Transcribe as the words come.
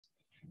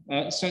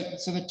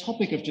So the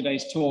topic of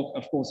today's talk,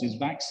 of course, is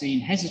vaccine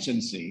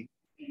hesitancy.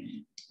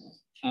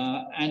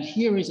 And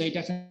here is a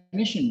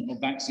definition of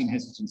vaccine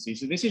hesitancy.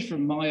 So this is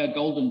from Maya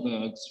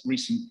Goldenberg's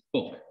recent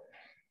book.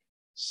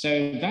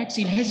 So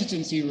vaccine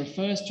hesitancy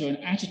refers to an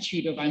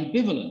attitude of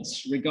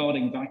ambivalence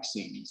regarding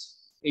vaccines.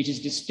 It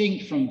is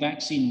distinct from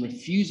vaccine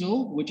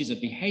refusal, which is a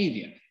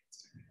behavior.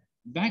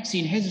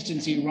 Vaccine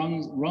hesitancy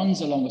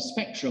runs along a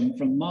spectrum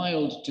from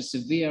mild to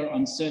severe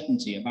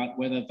uncertainty about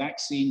whether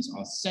vaccines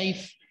are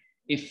safe,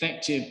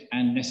 effective,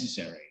 and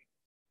necessary.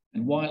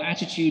 And while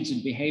attitudes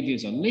and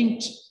behaviors are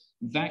linked,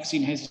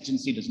 vaccine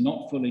hesitancy does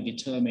not fully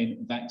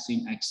determine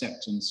vaccine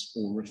acceptance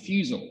or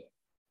refusal.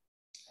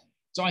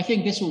 So I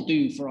think this will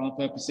do for our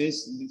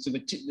purposes. So the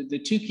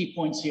two key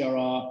points here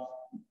are,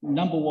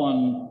 number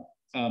one,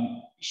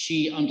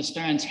 she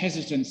understands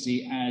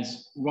hesitancy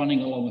as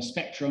running along a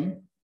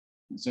spectrum,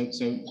 so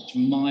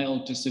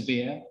mild to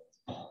severe.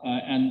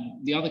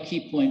 And the other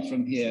key point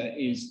from here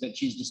is that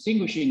she's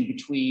distinguishing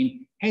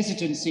between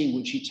hesitancy,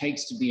 which she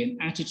takes to be an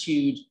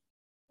attitude,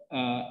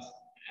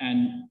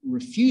 and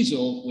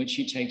refusal, which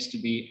she takes to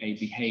be a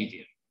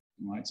behavior.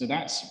 Right, so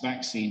that's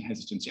vaccine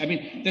hesitancy. I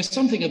mean, there's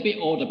something a bit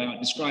odd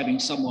about describing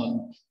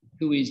someone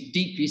who is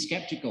deeply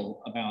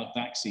skeptical about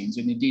vaccines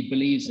and indeed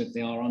believes that they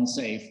are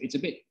unsafe. It's a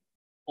bit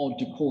odd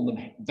to call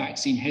them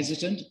vaccine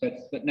hesitant,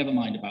 but never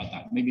mind about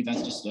that. Maybe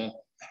that's just a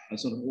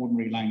sort of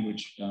ordinary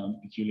language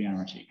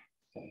peculiarity.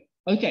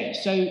 Okay,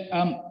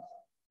 so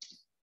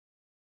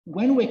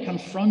when we're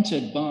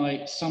confronted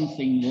by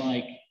something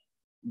like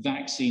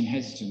vaccine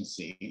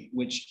hesitancy,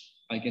 which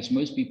I guess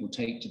most people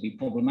take to be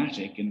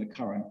problematic in the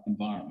current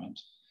environment,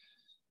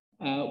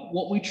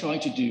 what we try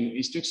to do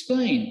is to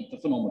explain the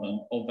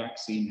phenomenon of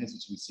vaccine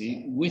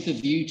hesitancy with a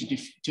view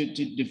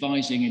to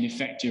devising an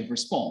effective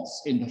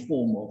response in the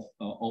form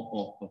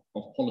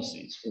of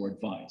policies or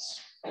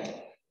advice.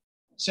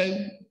 So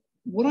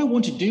what I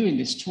want to do in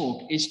this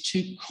talk is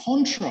to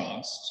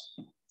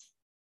contrast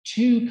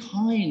two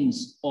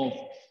kinds of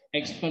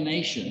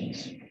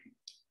explanations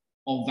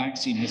of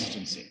vaccine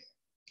hesitancy.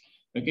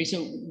 Okay,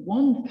 so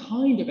one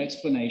kind of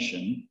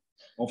explanation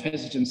of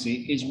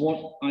hesitancy is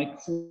what I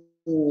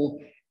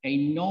call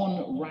a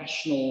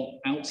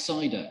non-rational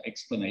outsider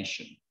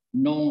explanation,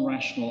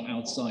 non-rational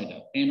outsider,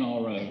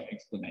 NRO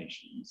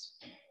explanations.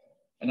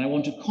 And I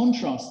want to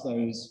contrast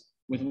those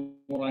with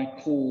what I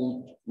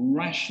call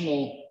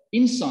rational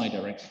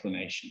insider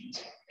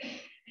explanations.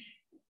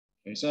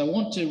 Okay, so I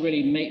want to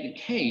really make the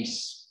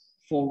case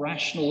for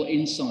rational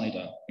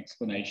insider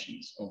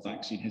explanations of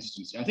vaccine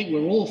hesitancy. I think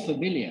we're all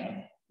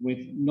familiar with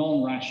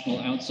non-rational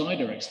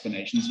outsider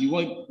explanations. You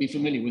won't be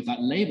familiar with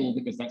that label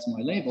because that's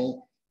my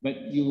label,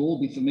 but you'll all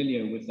be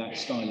familiar with that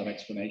style of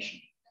explanation.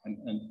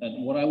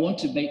 And what I want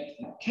to make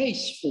the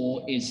case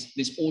for is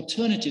this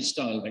alternative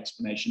style of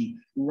explanation,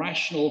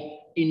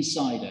 rational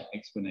insider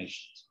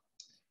explanations.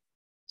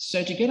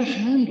 So to get a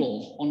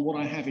handle on what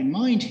I have in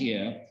mind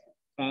here,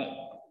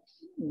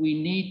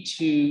 we need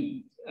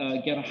to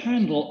get a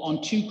handle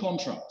on two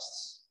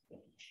contrasts.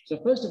 So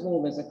first of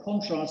all, there's a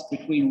contrast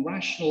between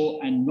rational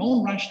and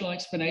non-rational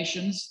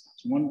explanations.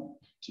 It's one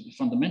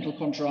fundamental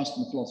contrast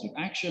in the philosophy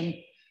of action.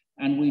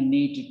 And we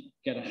need to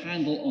get a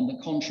handle on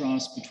the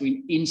contrast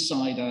between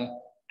insider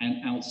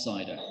and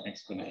outsider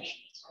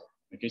explanations.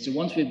 Okay, so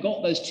once we've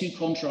got those two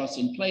contrasts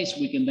in place,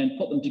 we can then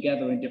put them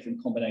together in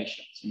different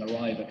combinations and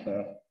arrive at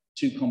the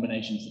two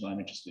combinations that I'm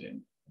interested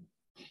in.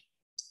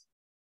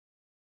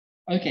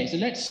 Okay, so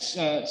let's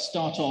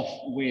start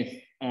off with,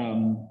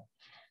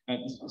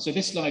 so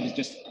this slide is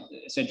just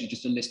essentially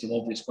just a list of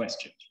obvious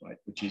questions, right?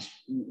 Which is,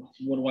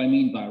 what do I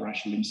mean by a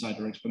rational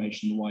insider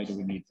explanation? Why do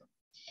we need them?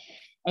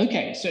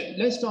 Okay, so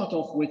let's start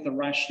off with the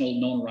rational,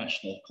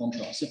 non-rational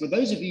contrast. So for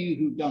those of you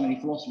who've done any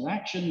philosophy of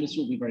action, this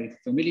will be very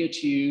familiar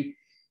to you.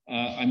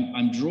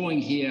 I'm drawing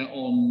here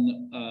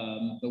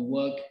on the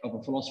work of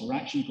a philosopher of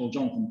action called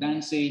Jonathan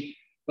Dancy.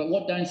 But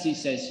what Dancy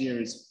says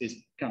here is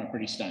kind of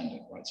pretty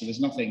standard, right? So there's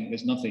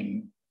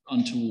nothing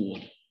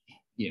untoward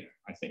here,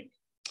 I think.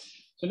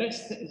 So let's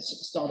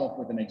start off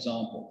with an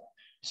example.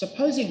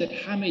 Supposing that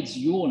Hamid's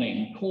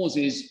yawning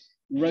causes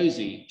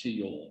Rosie to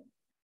yawn.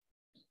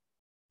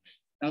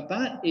 Now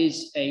that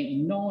is a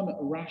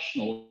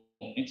non-rational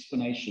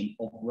explanation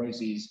of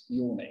Rosie's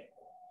yawning.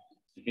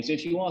 Okay, so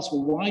if you ask,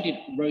 well, why did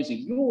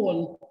Rosie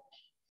yawn?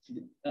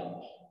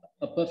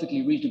 A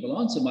perfectly reasonable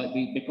answer might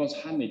be because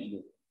Hamid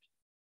yawned.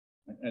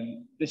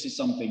 And this is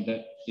something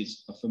that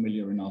is a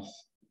familiar enough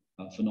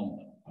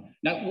phenomenon.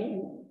 Now,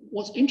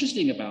 what's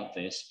interesting about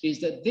this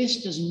is that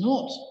this does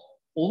not,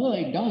 although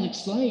it does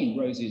explain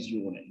Rosie's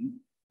yawning,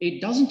 it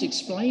doesn't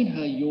explain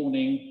her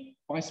yawning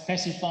by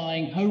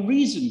specifying her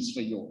reasons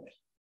for yawning.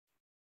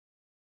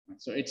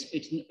 So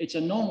it's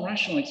a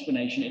non-rational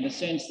explanation in the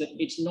sense that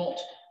it's not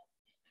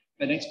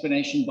an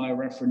explanation by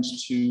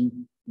reference to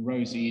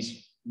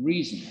Rosie's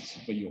reasons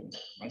for yawning.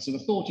 Right? So the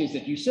thought is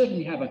that you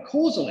certainly have a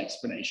causal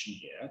explanation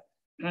here.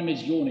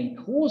 Hamid's yawning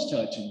caused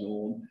her to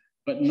yawn,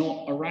 but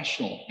not a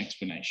rational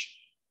explanation.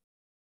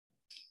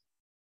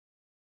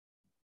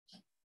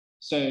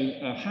 So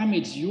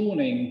Hamid's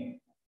yawning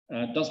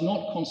does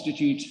not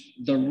constitute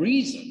the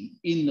reason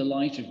in the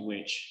light of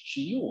which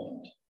she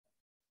yawned.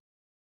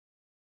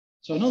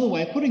 So another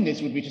way of putting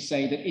this would be to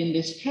say that in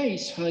this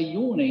case, her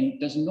yawning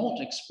does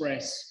not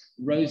express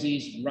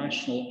Rosie's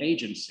rational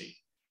agency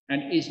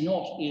and is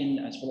not in,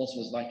 as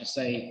philosophers like to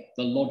say,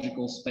 the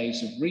logical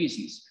space of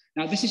reasons.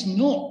 Now, this is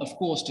not, of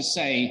course, to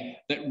say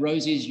that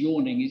Rosie's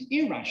yawning is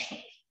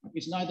irrational.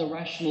 It's neither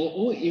rational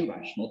or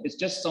irrational. It's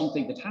just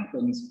something that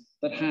happens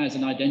that has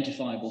an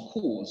identifiable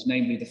cause,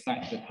 namely the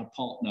fact that her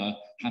partner,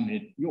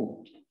 Hamid,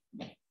 yawned.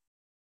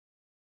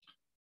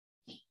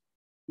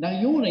 Now,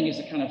 yawning is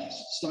a kind of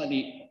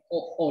slightly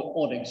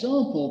odd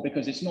example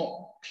because it's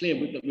not clear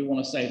that we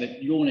want to say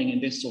that yawning in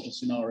this sort of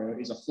scenario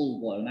is a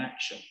full-blown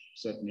action,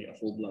 certainly a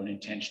full-blown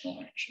intentional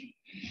action.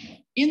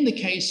 In the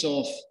case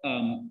of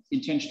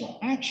intentional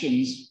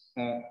actions,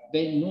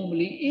 there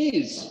normally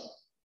is,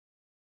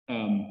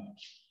 and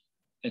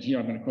here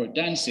I'm going to quote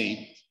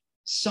Dancy,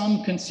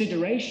 some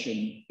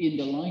consideration in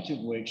the light of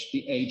which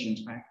the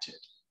agent acted.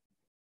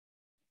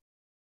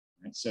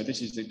 And so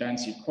this is the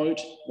Dancy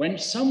quote: when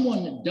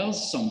someone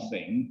does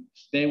something,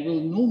 there will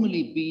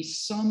normally be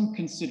some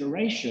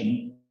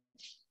consideration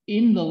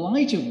in the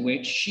light of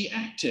which she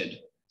acted,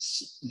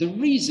 the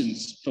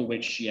reasons for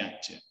which she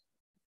acted.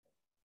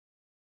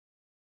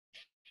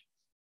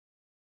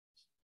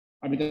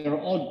 I mean, there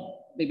are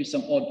maybe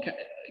some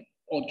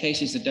odd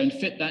cases that don't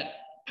fit that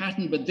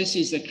pattern, but this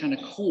is the kind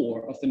of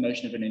core of the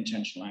notion of an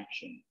intentional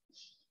action.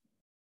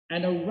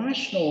 And a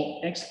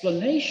rational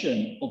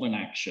explanation of an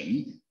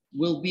action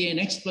will be an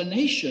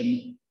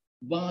explanation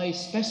by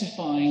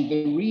specifying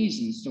the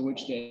reasons for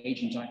which the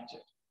agent acted.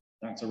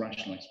 That's a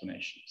rational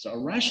explanation. So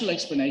a rational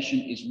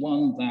explanation is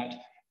one that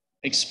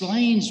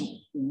explains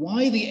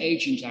why the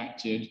agent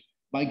acted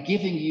by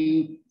giving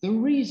you the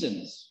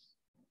reasons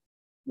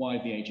why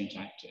the agent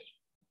acted.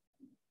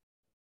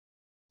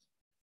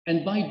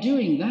 And by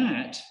doing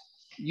that,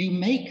 you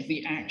make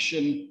the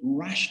action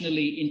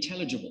rationally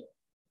intelligible.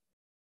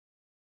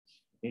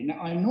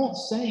 Now, I'm not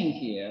saying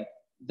here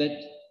that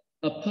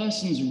a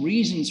person's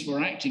reasons for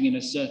acting in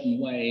a certain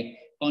way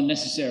are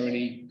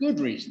necessarily good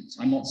reasons.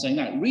 I'm not saying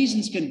that.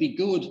 Reasons can be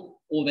good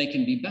or they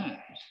can be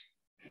bad,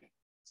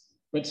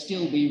 but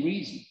still be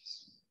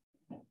reasons.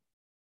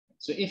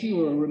 So if you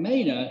were a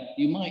Remainer,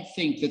 you might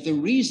think that the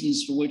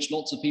reasons for which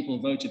lots of people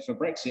voted for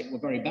Brexit were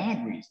very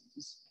bad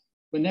reasons,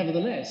 but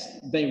nevertheless,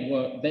 they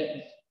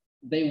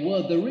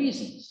were the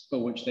reasons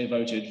for which they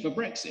voted for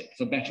Brexit,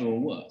 for better or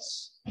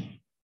worse.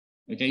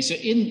 Okay, so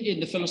in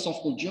the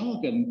philosophical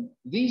jargon,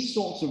 these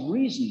sorts of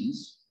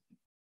reasons,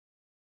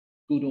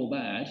 good or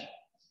bad,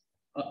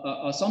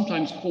 are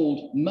sometimes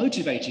called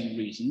motivating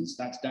reasons.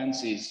 That's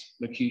Dancy's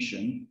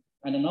locution.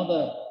 And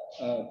another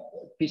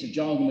piece of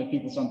jargon that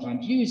people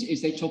sometimes use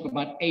is they talk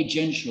about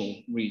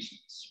agential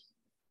reasons.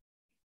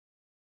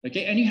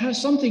 Okay, and you have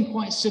something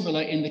quite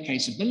similar in the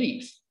case of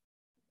belief.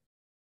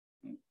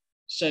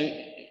 So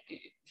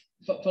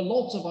for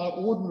lots of our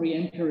ordinary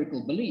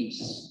empirical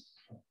beliefs,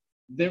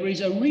 there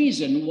is a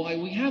reason why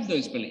we have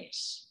those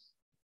beliefs.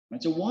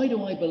 Right? So why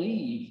do I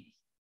believe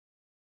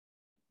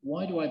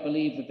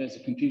that there's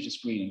a computer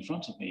screen in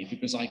front of me?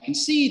 Because I can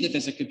see that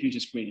there's a computer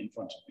screen in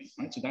front of me,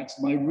 right? So that's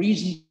my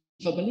reason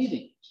for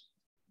believing it.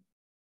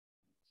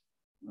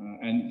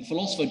 And the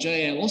philosopher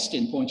J.L.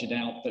 Austin pointed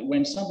out that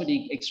when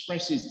somebody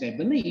expresses their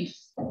belief,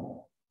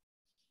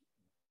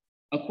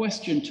 a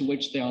question to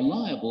which they are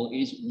liable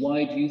is,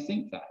 why do you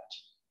think that?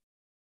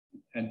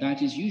 And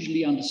that is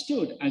usually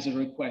understood as a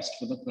request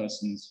for the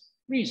person's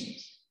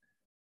reasons.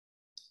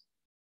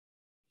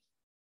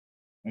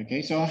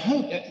 Okay, so I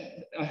hope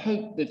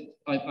that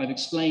I've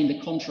explained the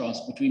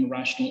contrast between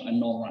rational and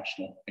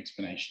non-rational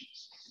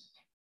explanations.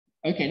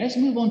 Okay, let's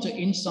move on to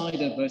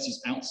insider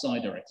versus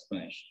outsider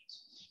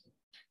explanations.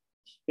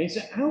 Okay,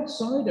 so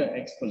outsider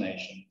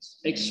explanations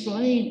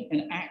explain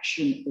an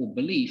action or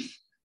belief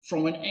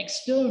from an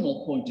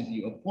external point of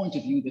view, a point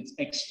of view that's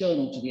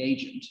external to the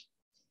agent,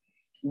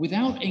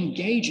 without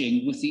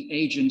engaging with the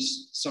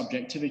agent's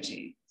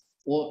subjectivity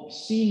or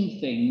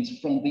seeing things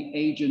from the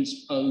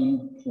agent's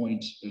own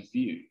point of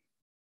view.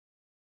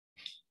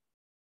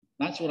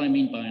 That's what I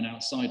mean by an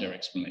outsider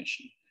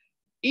explanation.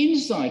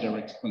 Insider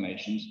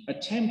explanations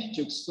attempt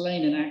to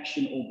explain an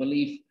action or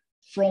belief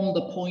from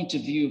the point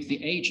of view of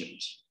the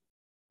agent.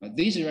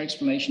 These are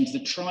explanations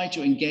that try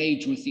to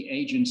engage with the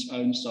agent's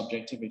own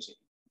subjectivity.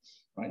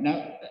 Right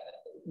now,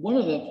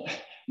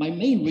 my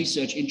main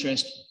research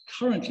interest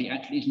currently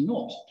actually is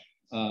not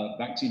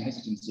vaccine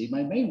hesitancy.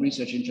 My main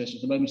research interest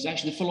at the moment is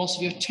actually the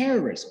philosophy of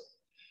terrorism.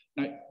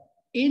 Now,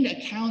 in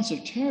accounts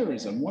of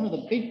terrorism, one of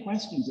the big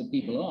questions that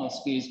people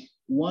ask is,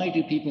 why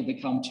do people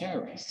become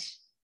terrorists?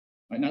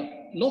 Right now,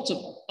 lots of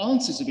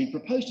answers have been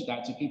proposed to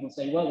that. So people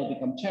say, well, they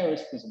become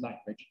terrorists because of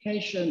lack of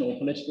education or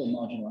political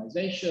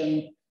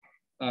marginalization,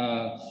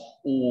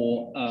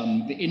 or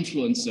the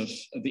influence of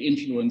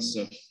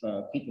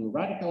people who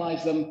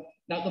radicalize them.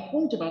 Now, the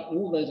point about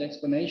all those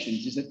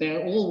explanations is that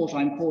they're all what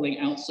I'm calling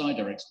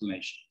outsider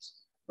explanations,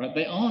 right?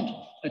 They aren't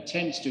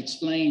attempts to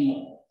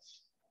explain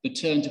the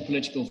turn to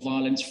political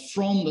violence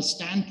from the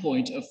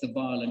standpoint of the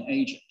violent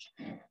agent.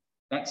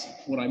 That's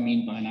what I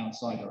mean by an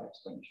outsider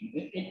explanation.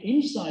 An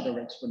insider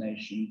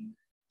explanation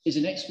is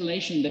an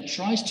explanation that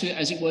tries to,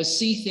 as it were,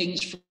 see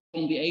things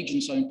from the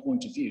agent's own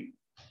point of view,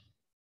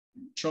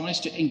 tries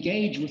to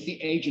engage with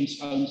the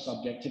agent's own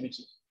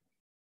subjectivity.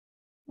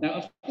 Now,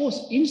 of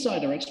course,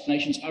 insider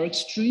explanations are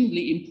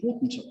extremely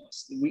important to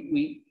us.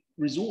 We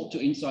resort to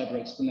insider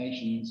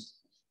explanations,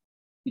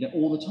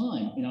 all the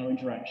time in our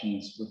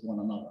interactions with one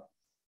another.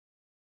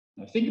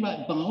 Now, think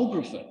about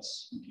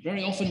biographers.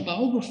 Very often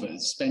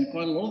biographers spend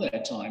quite a lot of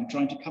their time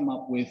trying to come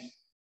up with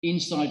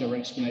insider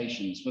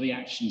explanations for the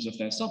actions of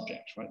their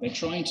subject, right? They're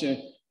trying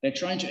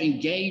to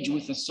engage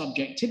with the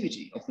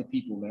subjectivity of the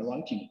people they're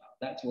writing about.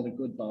 That's what a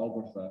good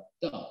biographer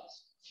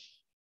does.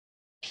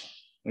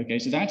 Okay,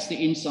 so that's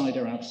the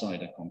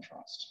insider-outsider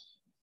contrast.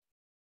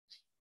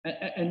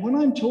 And when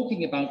I'm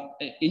talking about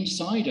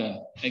insider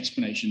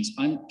explanations,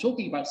 I'm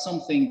talking about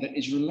something that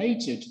is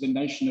related to the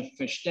notion of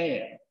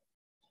verstehen.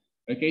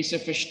 Okay, so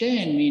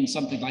verstehen means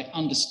something like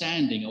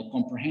understanding or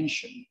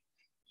comprehension.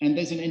 And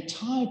there's an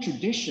entire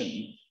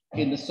tradition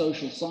in the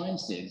social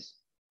sciences,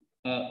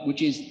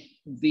 which is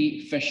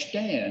the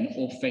verstehen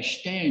or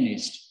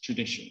verstehenist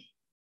tradition.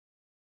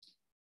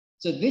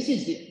 So this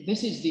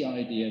is the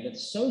idea that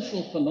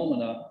social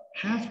phenomena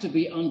have to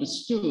be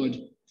understood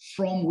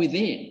from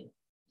within,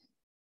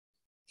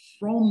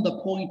 from the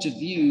point of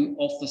view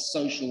of the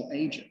social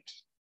agent.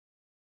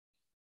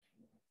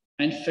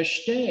 And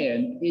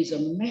verstehen is a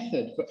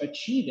method for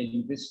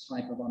achieving this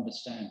type of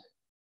understanding.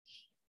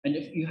 And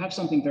if you have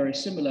something very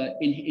similar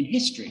in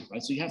history,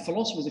 right? So you have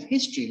philosophers of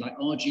history like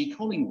R.G.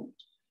 Collingwood,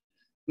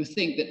 who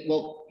think that,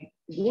 well,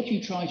 what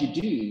you try to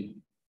do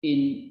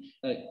in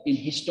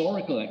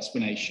historical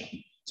explanation.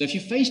 So if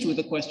you're faced with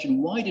the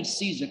question, why did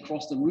Caesar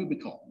cross the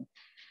Rubicon?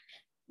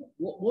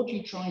 What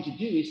you're trying to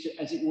do is to,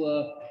 as it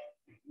were,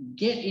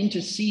 get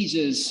into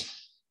Caesar's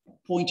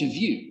point of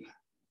view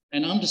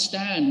and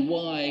understand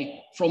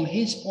why, from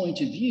his point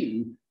of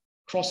view,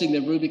 crossing the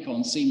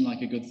Rubicon seemed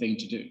like a good thing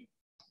to do.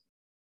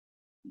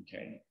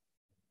 Okay.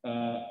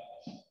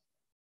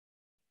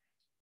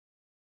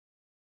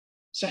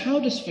 So how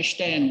does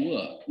verstehen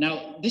work?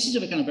 Now, this is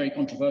a kind of very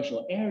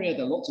controversial area.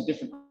 There are lots of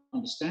different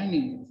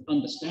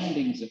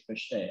understandings of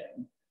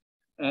verstehen.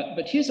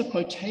 But here's a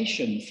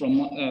quotation from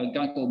a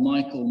guy called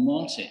Michael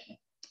Martin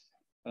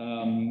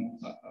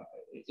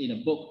in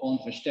a book on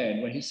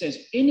verstehen, where he says,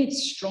 in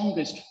its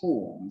strongest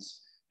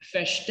forms,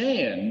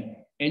 verstehen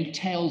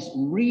entails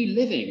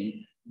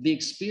reliving the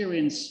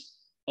experience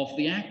of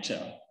the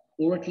actor,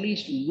 or at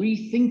least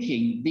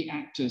rethinking the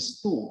actor's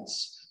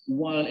thoughts,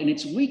 while in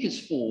its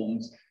weakest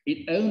forms,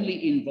 it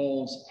only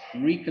involves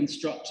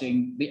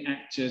reconstructing the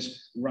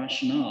actor's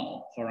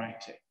rationale for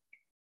acting.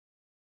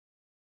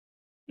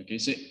 Okay,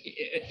 so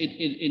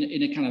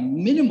in a kind of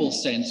minimal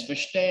sense,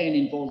 verstehen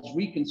involves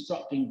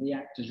reconstructing the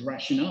actor's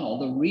rationale,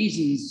 the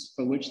reasons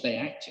for which they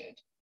acted.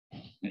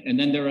 And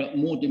then there are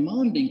more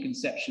demanding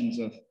conceptions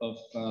of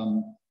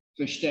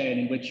verstehen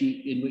in which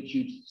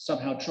you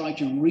somehow try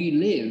to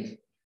relive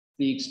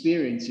the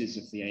experiences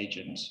of the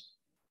agent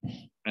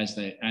as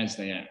they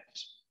act.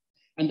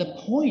 And the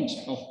point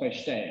of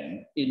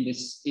verstehen in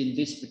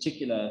this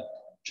particular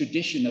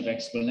tradition of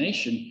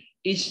explanation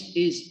is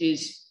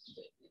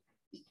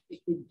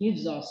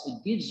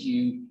it gives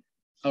you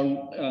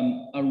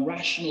a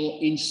rational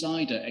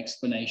insider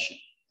explanation,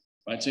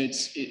 right? So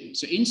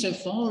so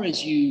insofar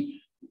as you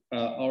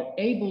are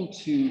able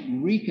to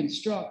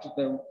reconstruct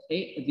the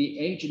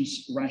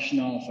agent's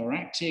rationale for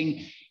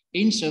acting,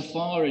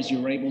 insofar as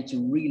you're able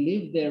to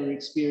relive their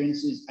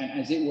experiences and,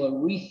 as it were,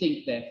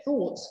 rethink their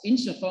thoughts,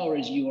 insofar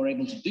as you are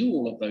able to do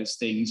all of those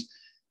things,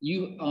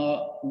 you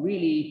are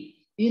really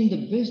in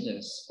the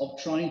business of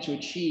trying to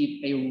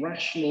achieve a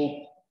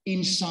rational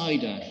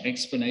insider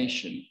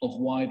explanation of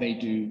why they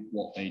do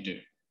what they do.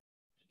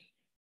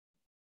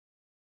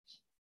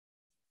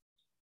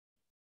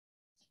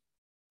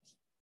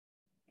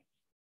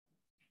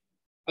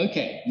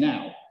 Okay,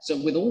 now, so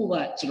with all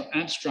that sort of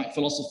abstract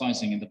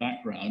philosophizing in the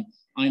background,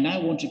 I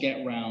now want to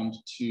get round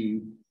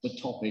to the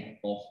topic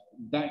of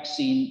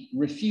vaccine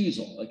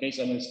refusal. Okay,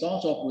 so I'm going to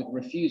start off with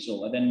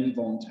refusal and then move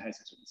on to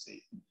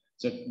hesitancy.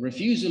 So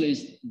refusal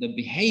is the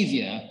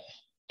behavior,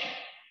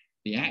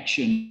 the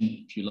action,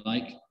 if you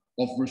like,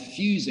 of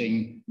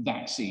refusing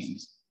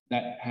vaccines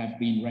that have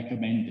been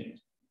recommended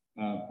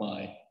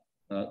by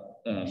the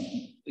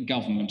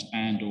government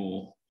and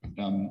or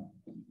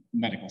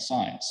medical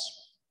science.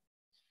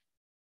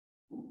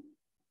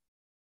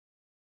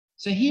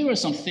 So here are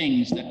some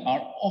things that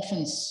are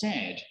often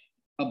said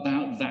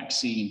about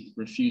vaccine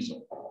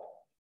refusal.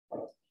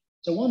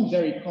 So one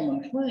very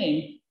common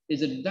claim is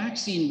that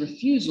vaccine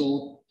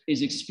refusal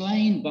is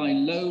explained by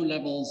low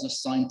levels of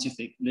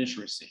scientific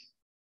literacy.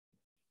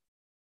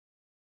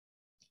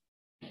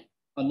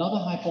 Another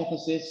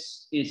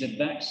hypothesis is that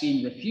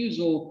vaccine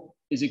refusal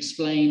is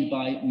explained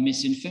by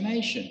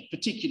misinformation,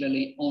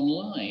 particularly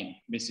online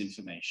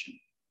misinformation.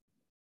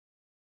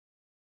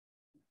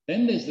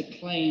 Then there's the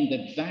claim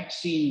that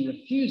vaccine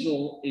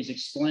refusal is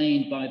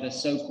explained by the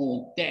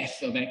so-called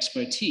death of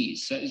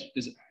expertise. So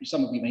as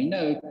some of you may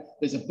know,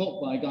 there's a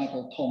book by a guy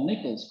called Tom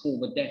Nichols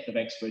called The Death of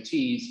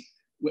Expertise,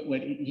 where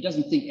he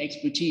doesn't think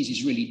expertise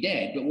is really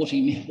dead, but what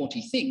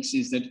he thinks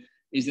is that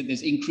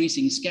there's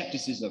increasing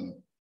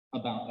skepticism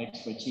about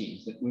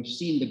expertise, that we've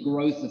seen the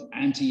growth of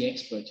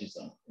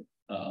anti-expertism.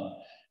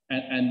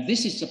 And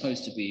this is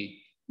supposed to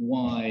be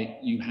why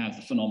you have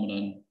the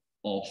phenomenon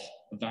of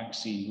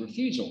vaccine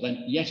refusal.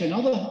 Then yet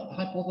another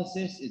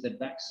hypothesis is that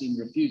vaccine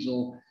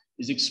refusal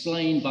is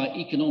explained by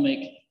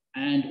economic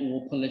and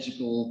or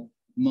political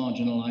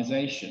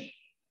marginalization.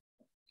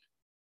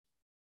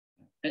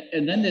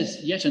 And then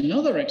there's yet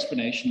another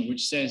explanation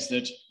which says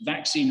that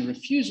vaccine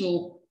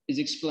refusal is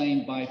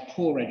explained by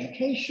poor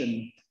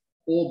education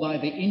or by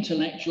the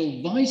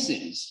intellectual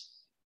vices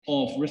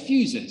of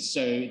refusers.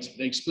 So it's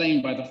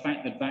explained by the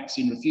fact that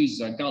vaccine refusers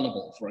are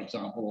gullible, for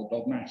example, or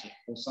dogmatic,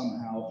 or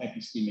somehow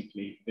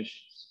epistemically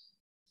vicious.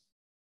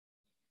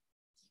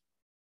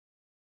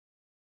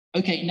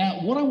 Okay,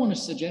 now what I want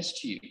to suggest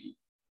to you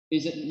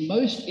is that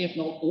most, if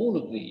not all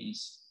of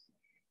these,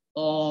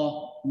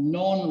 are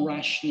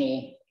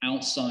non-rational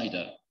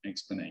outsider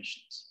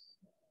explanations.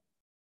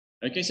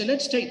 Okay, so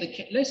let's take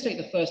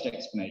the first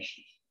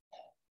explanation.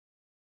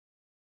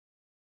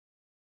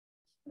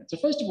 So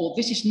first of all,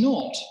 this is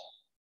not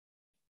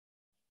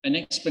an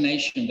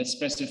explanation that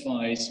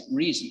specifies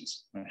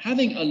reasons.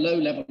 Having a low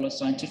level of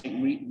scientific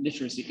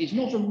literacy is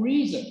not a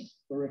reason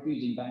for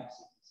refusing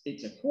vaccines.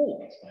 It's a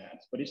cause,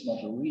 perhaps, but it's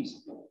not a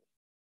reason.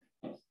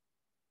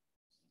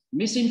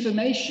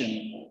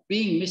 Misinformation,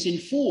 being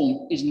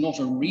misinformed, is not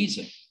a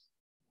reason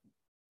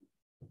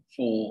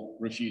for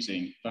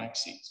refusing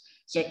vaccines.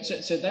 So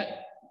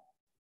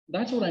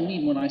that's what I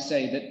mean when I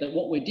say that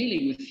what we're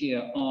dealing with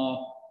here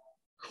are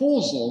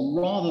causal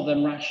rather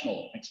than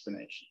rational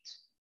explanations.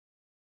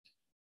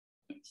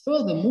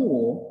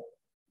 Furthermore,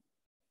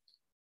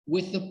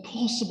 with the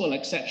possible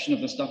exception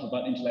of the stuff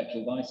about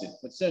intellectual vices,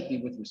 but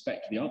certainly with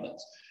respect to the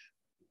others,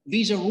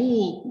 these are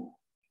all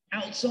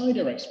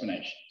outsider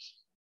explanations.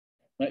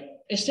 Right?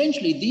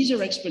 Essentially, these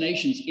are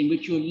explanations in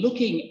which you're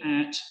looking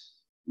at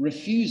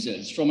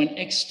refusers from an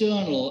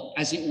external,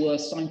 as it were,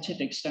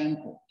 scientific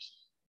standpoint.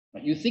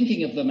 Right? You're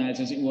thinking of them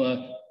as it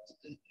were,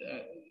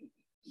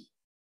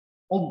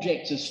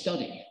 objects of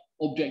study,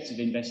 objects of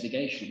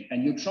investigation,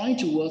 and you're trying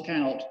to work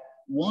out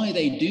why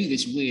they do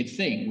this weird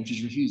thing, which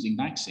is refusing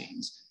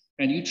vaccines,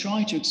 and you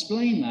try to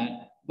explain that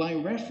by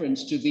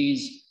reference to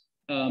these,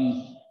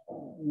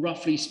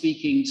 roughly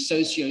speaking,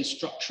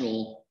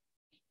 socio-structural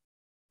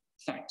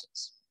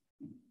factors.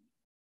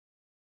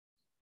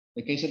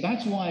 Okay, so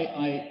that's why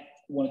I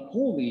want to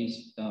call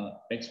these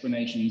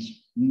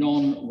explanations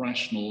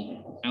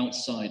non-rational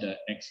outsider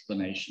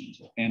explanations,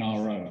 or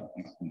NRO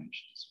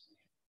explanations.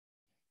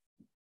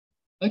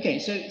 Okay,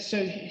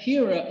 so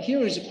here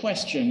is a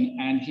question,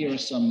 and here are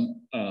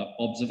some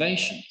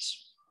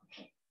observations.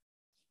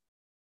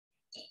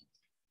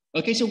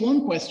 Okay, so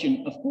one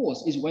question, of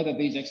course, is whether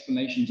these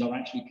explanations are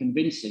actually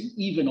convincing,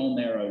 even on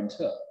their own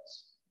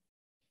terms.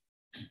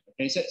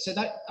 Okay, so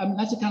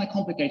that's a kind of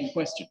complicated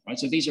question, right?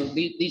 So these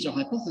are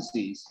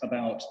hypotheses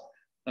about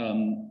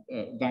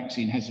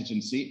vaccine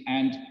hesitancy,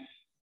 and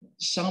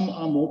some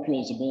are more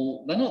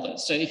plausible than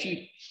others. So if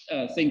you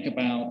think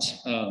about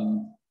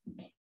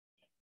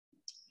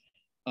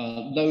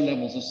low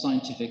levels of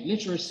scientific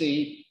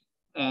literacy,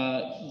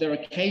 there are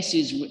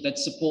cases that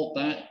support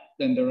that,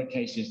 then there are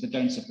cases that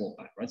don't support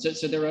that, right?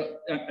 So there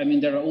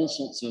are all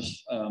sorts of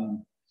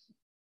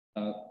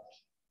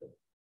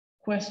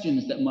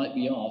questions that might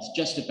be asked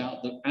just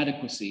about the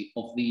adequacy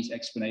of these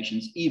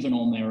explanations, even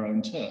on their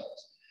own terms,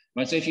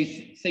 right? So if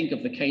you think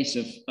of the case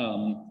of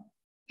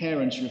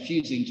parents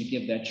refusing to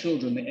give their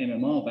children the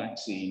MMR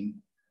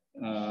vaccine,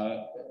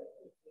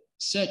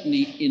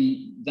 certainly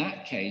in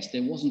that case,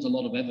 there wasn't a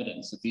lot of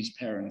evidence that these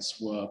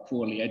parents were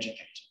poorly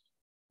educated.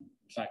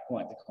 In fact,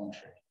 quite the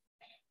contrary.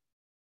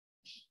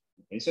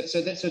 Okay,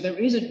 so there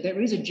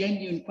is a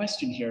genuine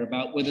question here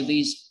about whether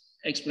these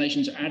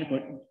explanations are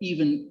adequate,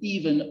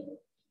 even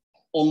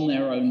on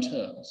their own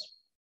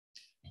terms.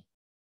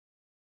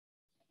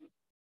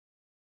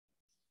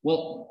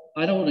 Well,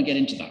 I don't want to get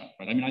into that,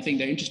 right? I mean, I think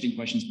they're interesting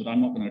questions, but I'm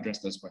not going to address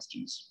those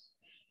questions.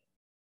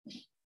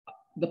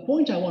 The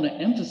point I want to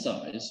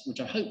emphasize,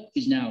 which I hope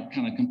is now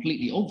kind of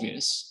completely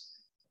obvious,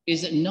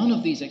 is that none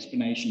of these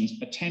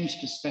explanations attempt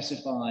to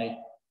specify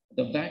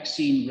the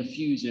vaccine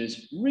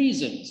refusers'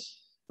 reasons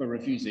for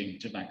refusing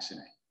to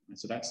vaccinate. And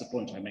so that's the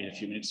point I made a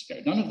few minutes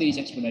ago. None of these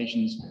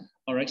explanations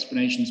are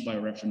explanations by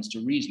reference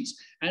to reasons.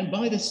 And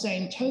by the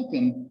same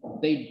token,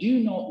 they do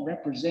not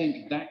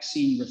represent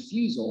vaccine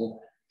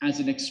refusal as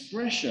an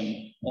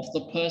expression of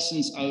the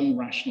person's own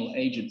rational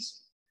agency,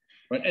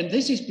 right? And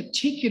this is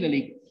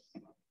particularly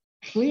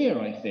clear,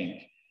 I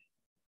think,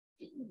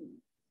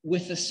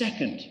 with the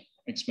second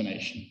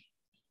explanation.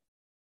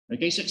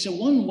 Okay, so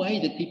one way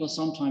that people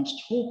sometimes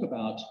talk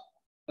about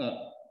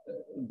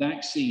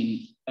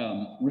vaccine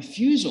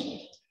refusal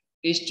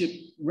is to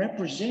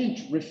represent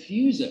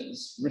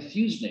refusers,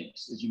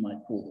 refuseniks, as you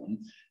might call them,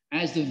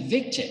 as the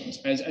victims,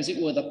 as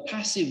it were, the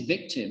passive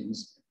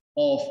victims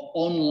of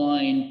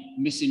online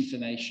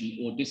misinformation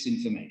or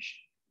disinformation.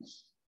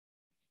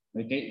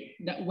 Okay,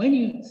 now when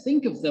you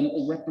think of them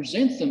or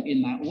represent them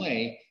in that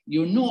way,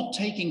 you're not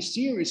taking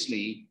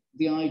seriously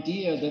the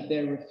idea that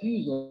their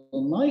refusal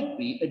might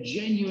be a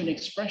genuine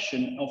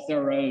expression of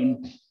their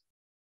own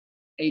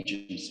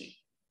agency.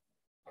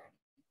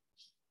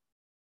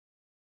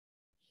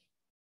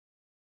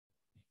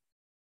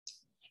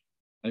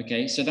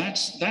 Okay, so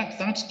that's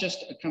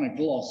just a kind of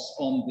gloss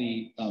on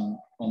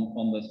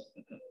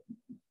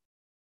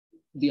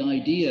the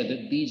idea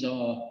that these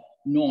are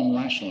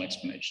non-rational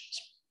explanations.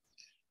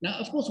 Now,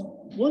 of course,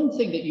 one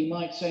thing that you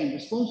might say in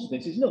response to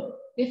this is, look,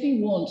 if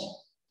you want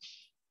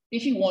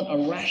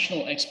a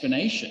rational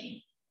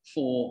explanation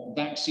for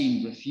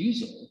vaccine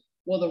refusal,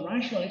 well, the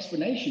rational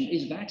explanation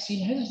is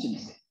vaccine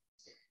hesitancy.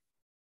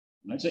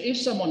 Right? So if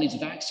someone is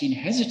vaccine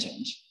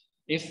hesitant,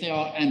 if they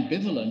are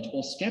ambivalent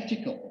or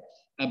skeptical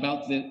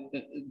about the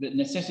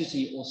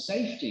necessity or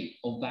safety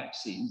of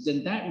vaccines,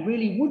 then that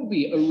really would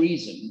be a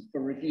reason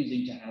for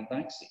refusing to have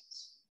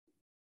vaccines.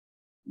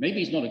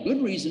 Maybe it's not a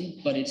good reason,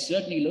 but it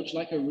certainly looks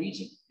like a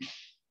reason.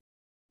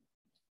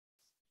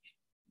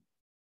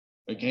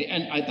 Okay,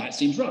 and that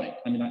seems right.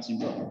 I mean, that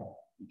seems right.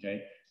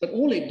 Okay, but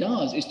all it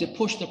does is to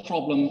push the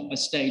problem a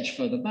stage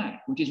further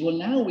back, which is, well,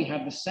 now we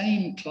have the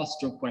same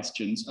cluster of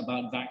questions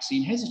about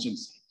vaccine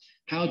hesitancy.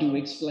 How do we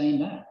explain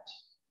that?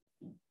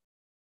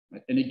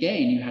 And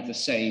again, you have the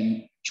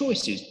same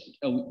choices.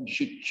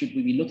 Should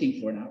we be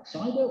looking for an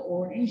outsider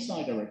or an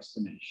insider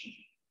explanation?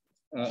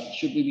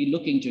 Should we be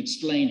looking to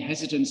explain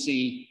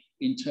hesitancy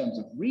in terms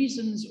of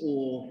reasons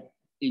or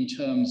in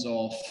terms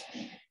of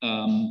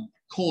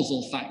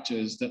causal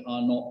factors that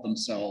are not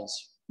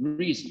themselves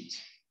reasons?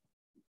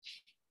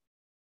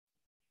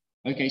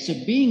 Okay, so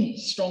being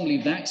strongly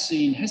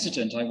vaccine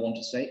hesitant, I want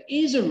to say,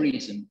 is a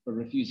reason for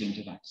refusing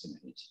to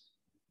vaccinate.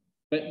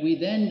 But we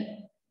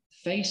then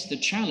face the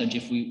challenge,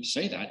 if we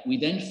say that, we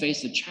then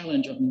face the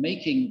challenge of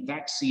making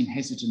vaccine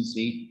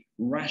hesitancy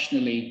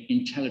rationally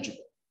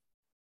intelligible.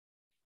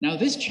 Now,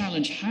 this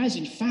challenge has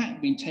in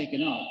fact been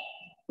taken up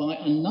by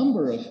a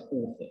number of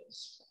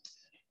authors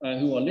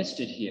who are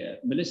listed here: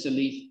 Melissa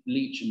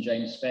Leach and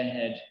James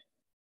Fairhead,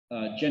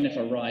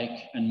 Jennifer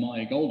Reich and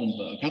Maya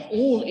Goldenberg have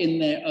all in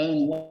their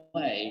own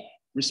way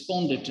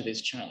responded to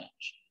this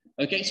challenge.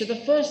 Okay, so the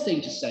first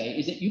thing to say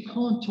is that you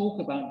can't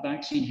talk about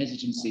vaccine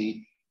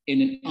hesitancy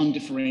in an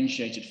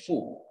undifferentiated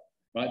form,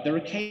 right? There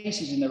are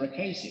cases and there are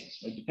cases.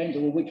 It depends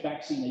on which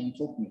vaccine are you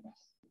talking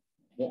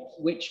about?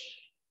 Which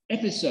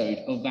episode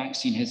of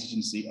vaccine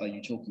hesitancy are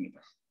you talking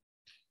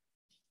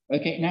about?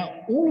 Okay,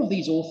 now all of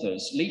these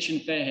authors, Leach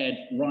and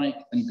Fairhead, Reich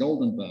and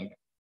Goldenberg,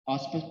 are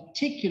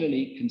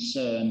particularly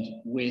concerned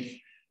with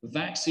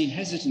vaccine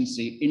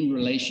hesitancy in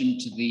relation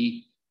to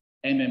the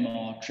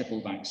MMR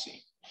triple vaccine.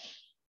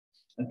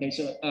 Okay,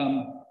 so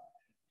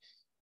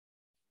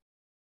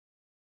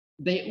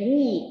they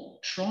all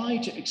try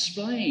to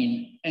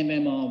explain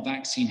MMR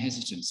vaccine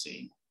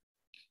hesitancy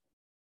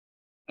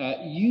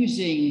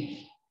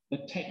using the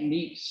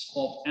techniques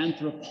of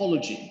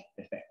anthropology,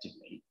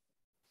 effectively.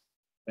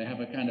 They have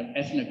a kind of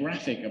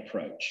ethnographic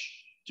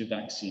approach to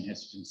vaccine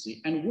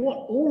hesitancy. And what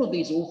all of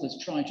these authors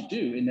try to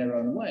do in their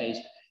own ways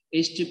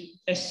is to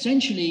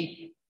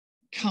essentially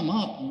come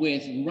up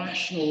with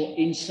rational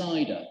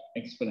insider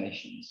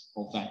explanations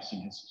of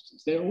vaccine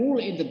hesitance. They're all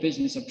in the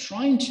business of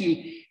trying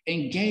to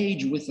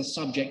engage with the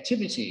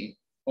subjectivity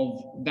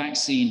of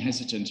vaccine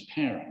hesitant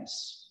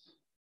parents.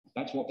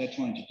 That's what they're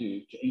trying to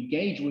do, to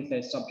engage with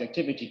their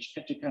subjectivity,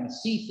 to kind of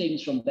see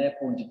things from their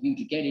point of view,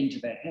 to get into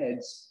their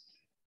heads.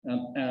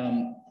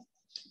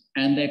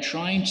 And they're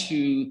trying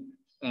to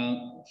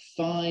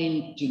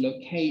find, to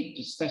locate,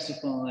 to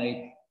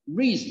specify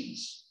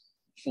reasons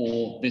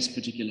for this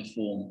particular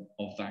form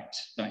of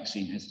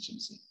vaccine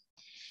hesitancy.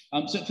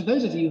 So for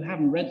those of you who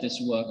haven't read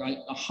this work, I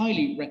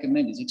highly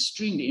recommend it. It's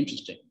extremely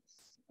interesting.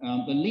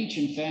 The Leach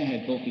and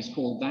Fairhead book is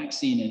called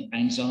Vaccine and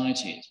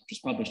Anxieties, which was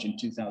published in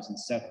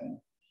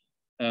 2007.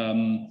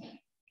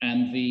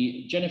 And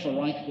the Jennifer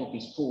Reich book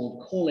is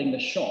called Calling the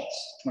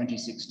Shots,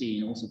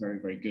 2016, also very,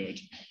 very good.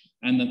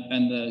 And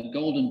the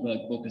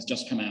Goldenberg book has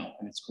just come out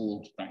and it's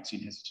called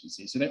Vaccine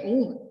Hesitancy. So they're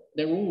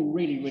all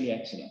really, really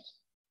excellent.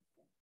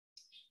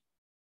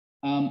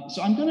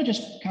 So I'm going to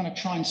just kind of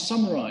try and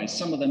summarize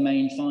some of the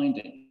main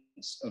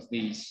findings of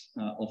these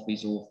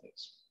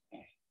authors.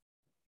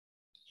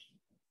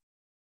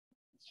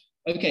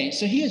 Okay,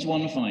 so here's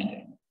one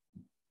finding.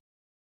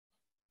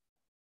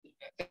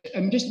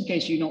 Just in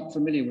case you're not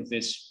familiar with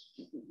this,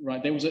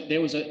 right? There was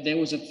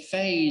a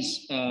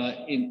phase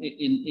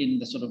in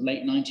the sort of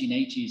late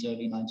 1980s,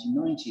 early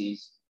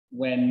 1990s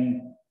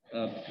when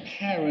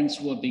parents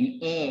were being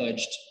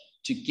urged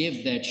to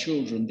give their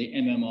children the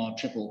MMR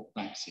triple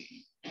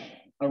vaccine.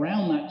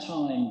 Around that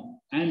time,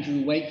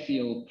 Andrew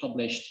Wakefield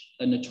published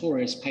a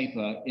notorious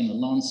paper in The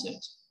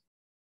Lancet,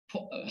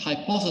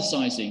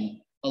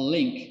 hypothesizing a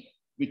link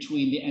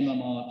between the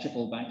MMR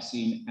triple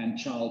vaccine and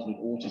childhood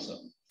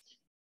autism.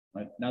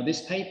 Right? Now,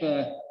 this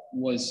paper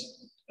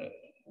was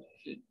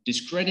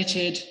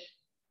discredited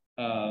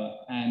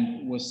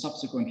and was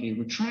subsequently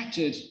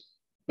retracted,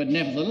 but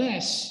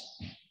nevertheless,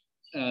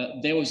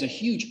 there was a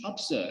huge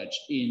upsurge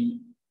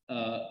in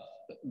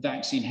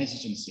vaccine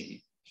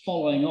hesitancy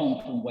following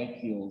on from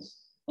Wakefield's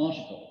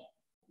article.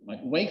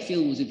 Right?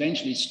 Wakefield was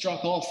eventually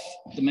struck off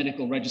the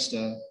medical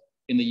register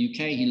in the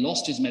UK. He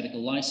lost his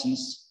medical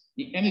license.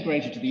 He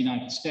emigrated to the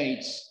United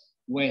States,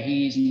 where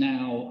he is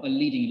now a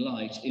leading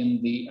light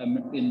in the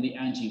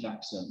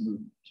anti-vaxxer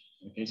movement.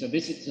 Okay, so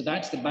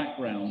that's the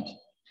background.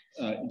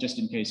 Just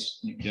in case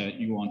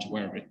you aren't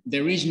aware of it,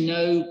 there is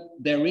no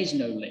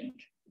link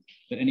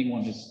that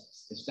anyone has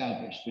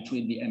established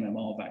between the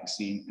MMR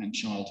vaccine and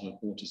childhood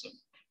autism.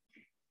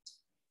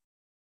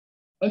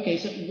 Okay,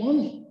 so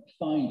one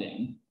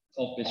finding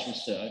of this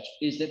research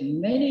is that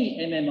many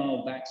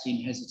MMR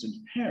vaccine hesitant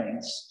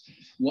parents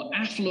were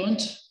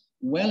affluent,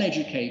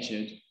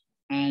 well-educated,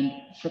 and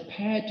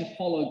prepared to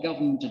follow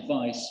government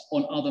advice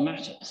on other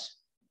matters.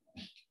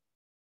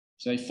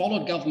 So they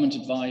followed government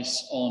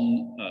advice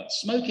on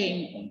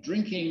smoking, on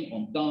drinking,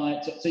 on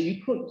diet. So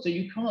you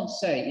can't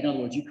say, in other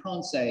words, you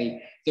can't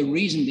say the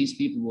reason these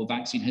people were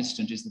vaccine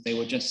hesitant is that they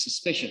were just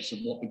suspicious of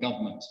what the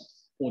government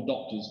or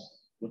doctors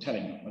were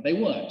telling them. But they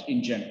weren't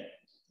in general.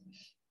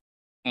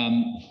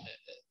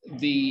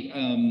 The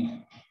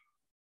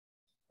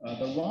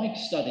Reich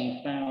study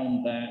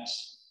found that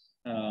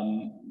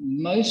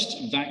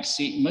most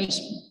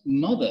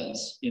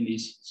mothers in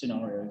these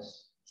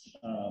scenarios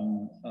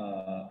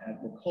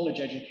were college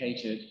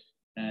educated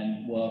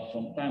and were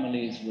from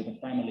families with a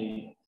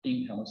family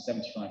income of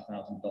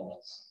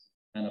 $75,000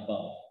 and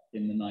above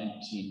in the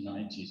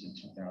 1990s and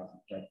 2000s.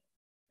 I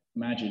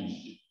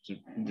imagine a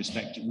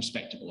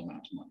respectable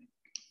amount of money.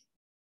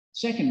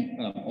 Second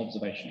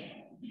observation.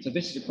 So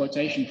this is a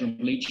quotation from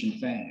Leach and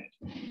Fairhead.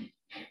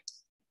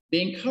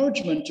 The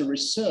encouragement to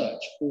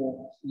research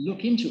or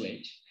look into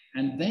it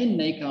and then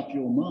make up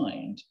your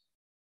mind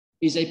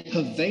is a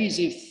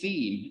pervasive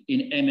theme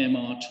in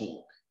MMR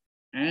talk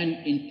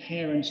and in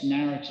parents'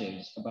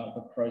 narratives about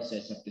the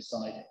process of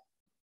deciding.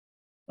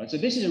 Right? So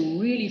this is a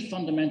really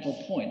fundamental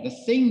point.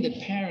 The thing that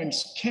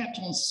parents kept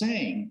on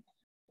saying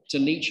to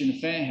Leach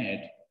and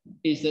Fairhead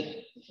is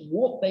that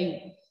what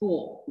they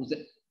thought was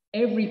that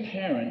every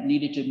parent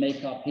needed to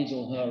make up his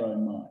or her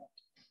own mind.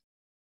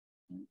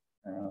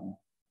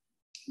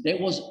 There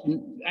was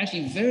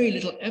actually very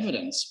little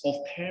evidence of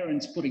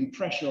parents putting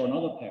pressure on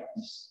other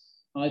parents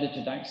either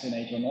to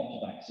vaccinate or not to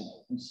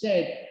vaccinate.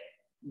 Instead,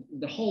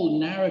 the whole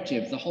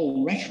narrative, the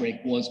whole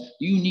rhetoric was,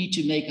 you need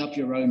to make up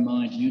your own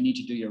mind, you need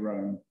to do your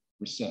own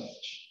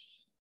research.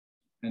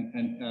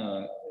 And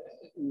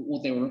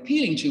what they were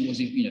appealing to was,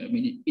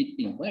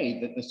 in a way,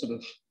 that the sort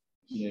of,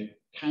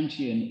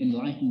 Kantian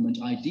Enlightenment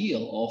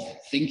ideal of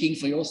thinking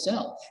for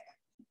yourself.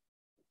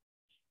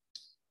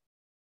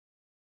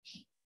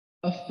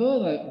 A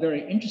further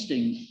very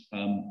interesting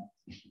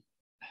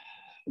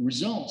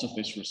result of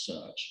this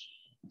research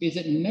is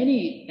that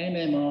many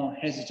MMR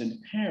hesitant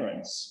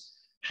parents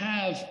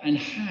have and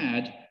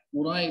had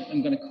what I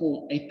am going to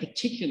call a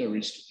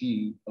particularist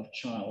view of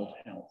child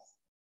health.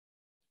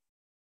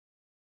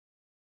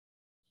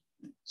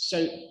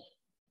 So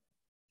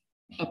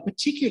a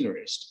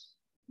particularist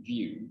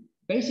view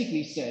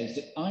basically says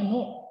that I'm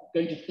not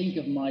going to think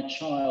of my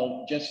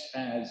child just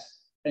as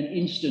an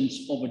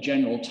instance of a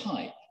general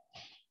type,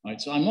 right?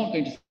 So I'm not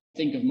going to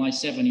think of my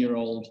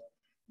 7-year-old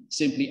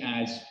simply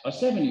as a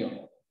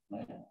 7-year-old,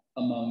 right?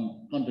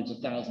 Among hundreds of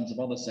thousands of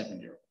other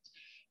 7-year-olds,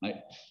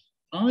 right?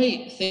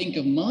 I think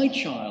of my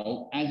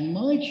child as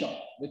my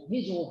child with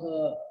his or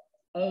her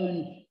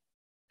own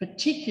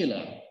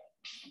particular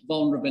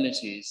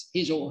vulnerabilities,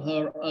 his or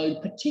her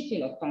own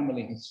particular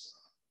family history.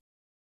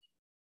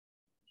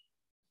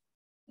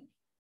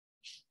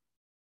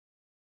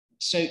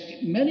 So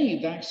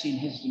many vaccine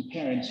hesitant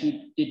parents who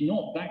did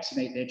not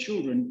vaccinate their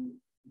children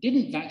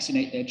didn't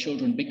vaccinate their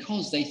children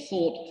because they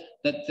thought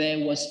that there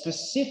were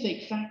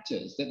specific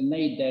factors that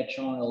made their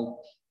child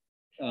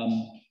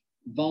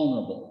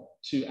vulnerable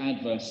to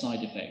adverse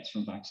side effects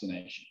from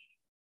vaccination.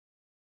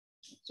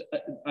 So,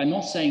 I'm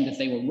not saying that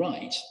they were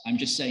right, I'm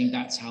just saying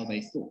that's how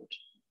they thought.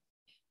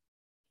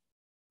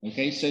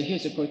 Okay, so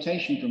here's a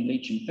quotation from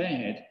Leach and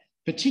Fairhead.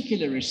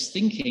 Particularist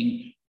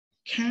thinking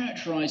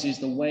characterizes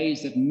the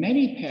ways that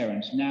many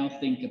parents now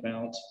think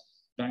about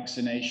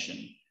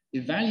vaccination,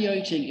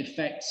 evaluating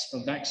effects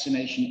of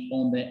vaccination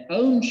on their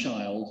own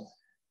child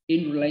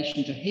in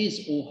relation to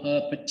his or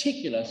her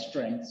particular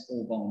strengths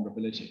or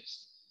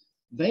vulnerabilities.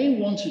 They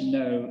want to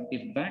know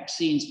if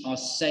vaccines are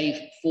safe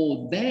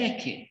for their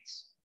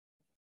kids.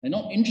 They're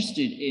not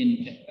interested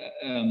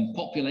in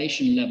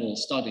population level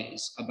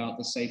studies about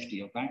the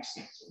safety of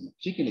vaccines. They're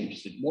particularly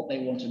interested. What they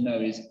want to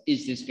know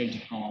is this going to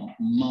harm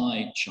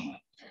my child?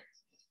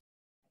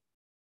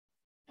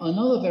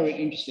 Another very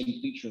interesting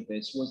feature of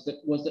this was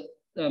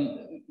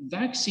that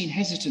vaccine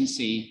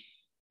hesitancy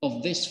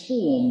of this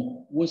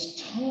form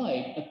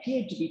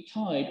appeared to be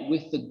tied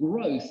with the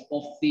growth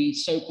of the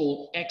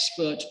so-called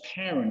expert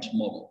parent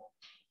model.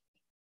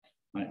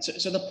 Right?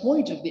 So the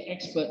point of the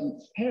expert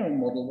parent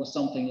model was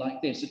something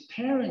like this, that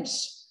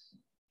parents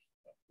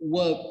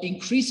were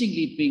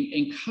increasingly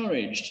being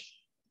encouraged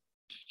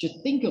to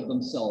think of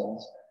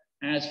themselves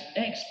as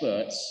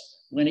experts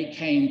when it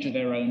came to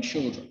their own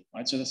children.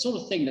 Right? So the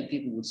sort of thing that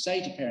people would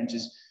say to parents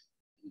is,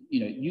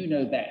 you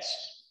know best.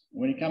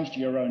 When it comes to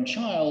your own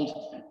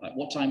child, like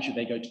what time should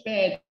they go to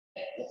bed?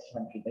 What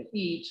time should they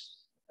eat?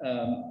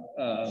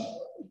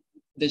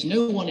 There's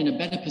no one in a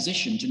better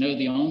position to know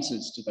the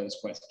answers to those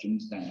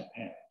questions than the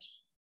parent.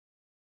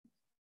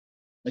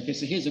 Okay,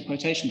 so here's a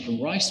quotation from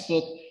Rice's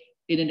book.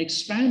 In an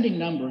expanding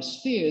number of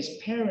spheres,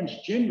 parents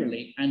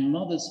generally and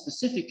mothers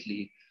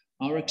specifically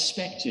are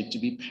expected to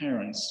be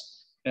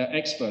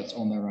experts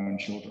on their own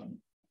children.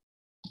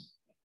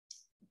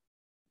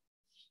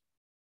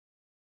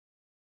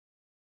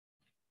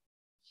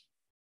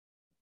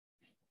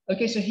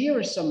 Okay, so here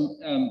are some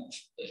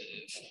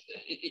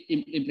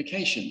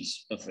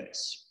implications of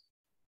this.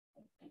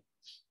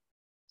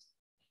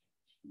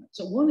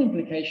 So one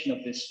implication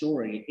of this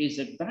story is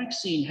that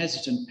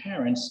vaccine-hesitant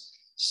parents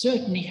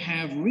certainly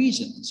have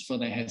reasons for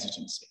their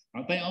hesitancy.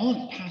 Right? They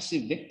aren't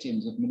passive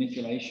victims of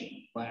manipulation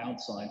by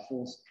outside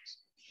forces.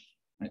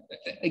 Right?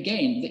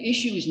 Again, the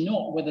issue is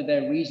not whether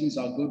their reasons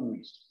are good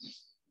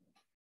reasons.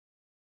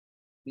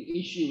 The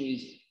issue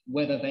is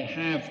whether they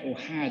have or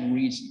had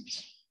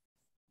reasons,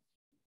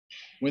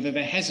 whether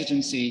their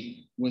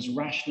hesitancy was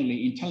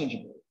rationally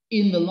intelligible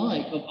in the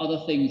light of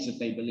other things that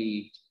they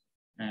believed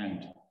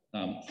and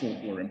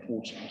thought were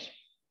important.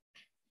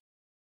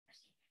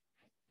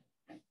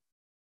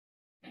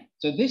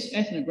 So this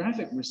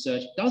ethnographic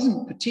research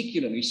doesn't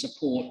particularly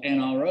support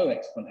NRO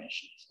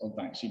explanations of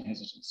vaccine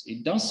hesitancy.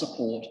 It does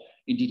support,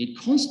 indeed,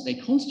 they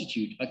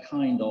constitute a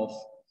kind of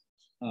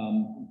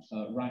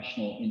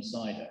rational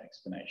insider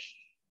explanation.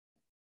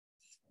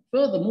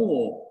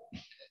 Furthermore,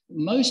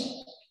 most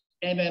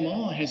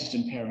MMR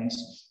hesitant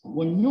parents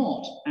were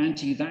not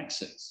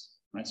anti-vaxxers,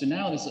 right? So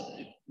now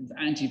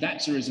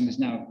anti-vaxxerism is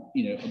now,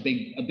 a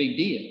big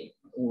deal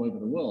all over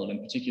the world,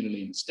 and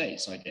particularly in the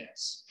States, I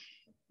guess.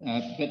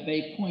 But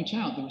they point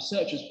out, the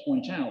researchers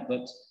point out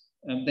that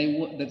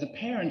that the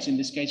parents in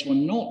this case were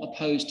not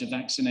opposed to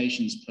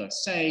vaccinations per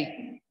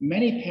se.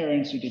 Many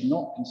parents who did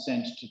not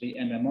consent to the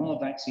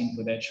MMR vaccine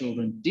for their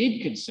children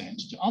did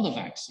consent to other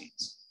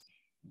vaccines.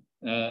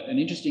 An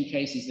interesting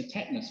case is the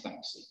tetanus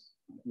vaccine,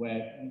 where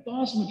the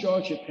vast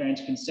majority of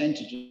parents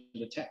consented to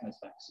the tetanus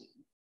vaccine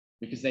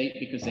because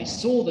they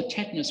saw the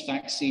tetanus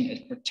vaccine as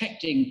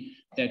protecting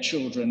their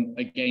children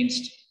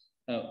against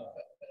a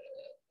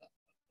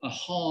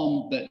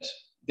harm that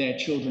their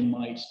children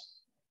might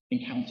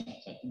encounter.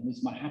 So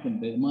this might happen,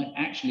 they might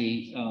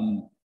actually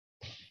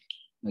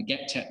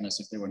get tetanus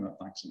if they were not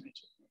vaccinated.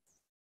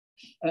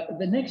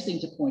 The next thing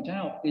to point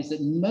out is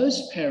that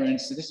most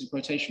parents, so this is a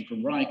quotation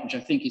from Reich, which I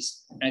think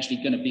is actually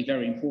going to be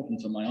very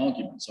important for my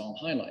argument, so I'll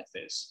highlight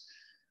this.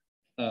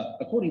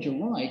 According to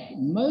Reich,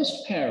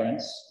 most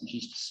parents,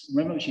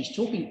 remember she's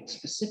talking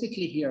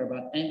specifically here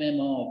about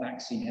MMR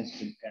vaccine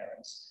hesitant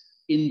parents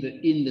in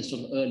the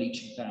sort of early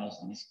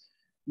 2000s.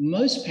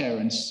 Most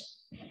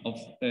parents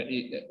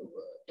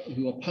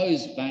who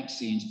oppose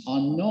vaccines are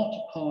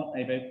not part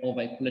of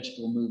a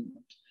political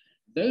movement.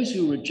 Those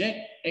who reject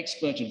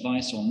expert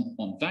advice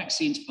on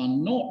vaccines are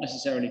not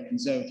necessarily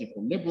conservative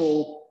or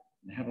liberal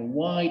and have a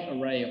wide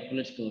array of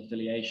political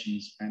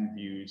affiliations and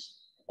views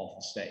of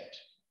the state.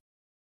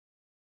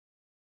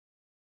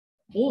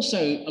 Also,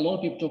 a lot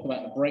of people talk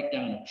about the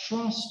breakdown of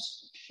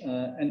trust.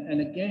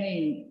 And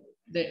again,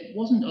 there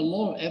wasn't a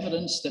lot of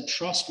evidence that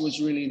trust was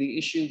really the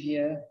issue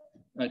here.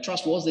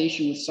 Trust was the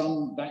issue with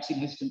some vaccine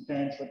hesitant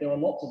parents, but there were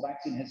lots of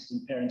vaccine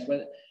hesitant parents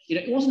where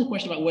it wasn't a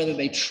question about whether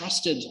they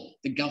trusted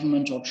the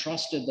government or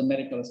trusted the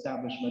medical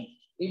establishment.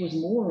 It was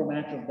more a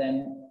matter of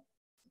them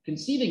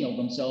conceiving of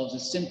themselves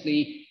as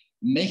simply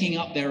making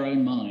up their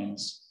own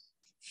minds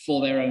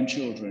for their own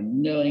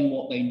children, knowing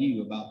what they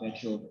knew about their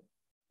children.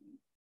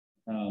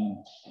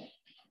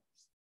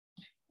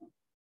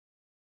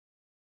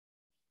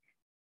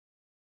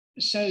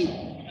 So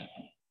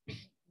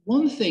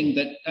one thing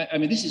that, I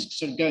mean, this is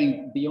sort of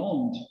going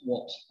beyond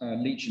what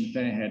Leach and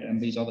Fairhead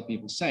and these other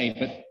people say,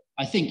 but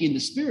I think in the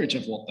spirit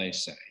of what they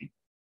say,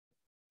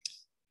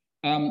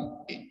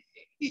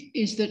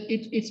 is that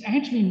it's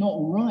actually not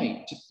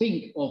right to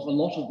think of a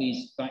lot of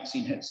these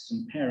vaccine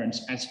hesitant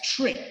parents as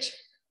tricked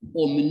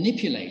or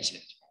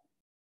manipulated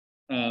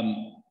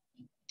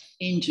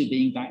into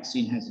being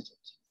vaccine hesitant.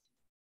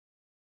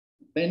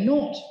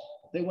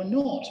 They were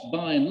not,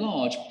 by and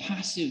large,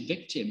 passive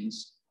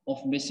victims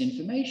of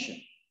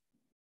misinformation.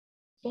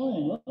 By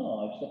and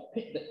large,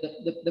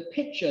 the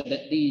picture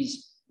that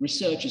these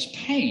researchers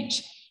paint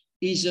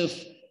is of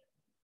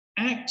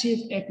active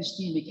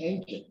epistemic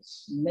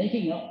agents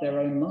making up their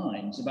own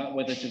minds about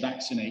whether to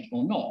vaccinate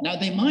or not. Now,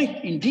 they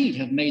might indeed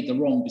have made the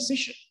wrong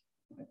decision.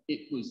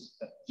 It was,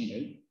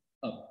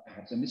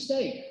 perhaps a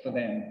mistake for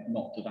them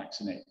not to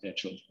vaccinate their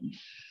children.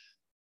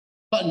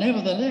 But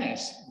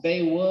nevertheless,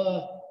 they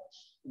were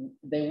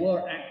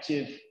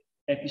active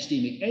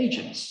epistemic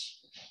agents.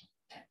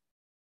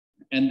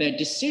 And their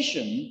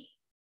decision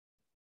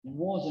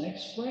was an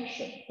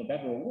expression, for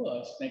better or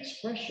worse, an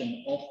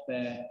expression of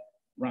their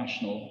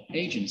rational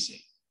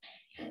agency.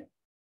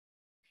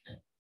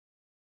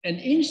 And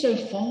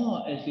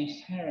insofar as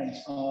these parents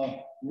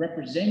are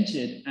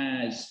represented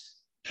as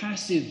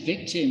passive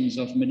victims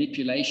of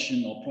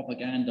manipulation or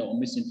propaganda or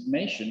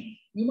misinformation,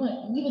 you might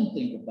even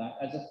think of that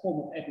as a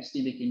form of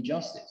epistemic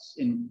injustice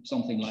in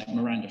something like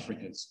Miranda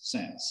Fricker's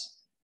sense.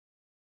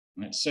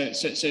 Right? So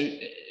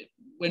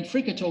when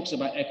Fricker talks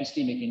about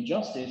epistemic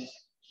injustice,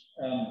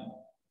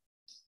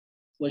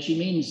 well, she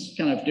means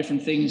kind of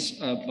different things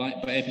by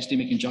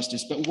epistemic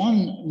injustice, but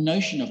one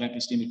notion of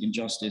epistemic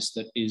injustice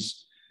that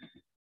is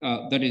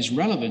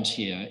relevant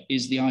here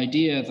is the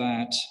idea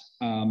that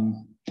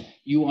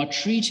you are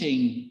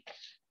treating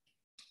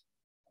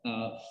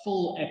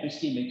full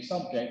epistemic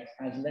subjects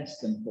as less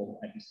than full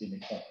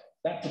epistemic subjects.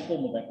 That's a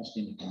form of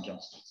epistemic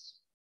injustice.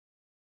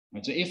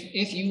 Right? So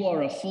if you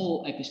are a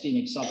full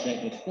epistemic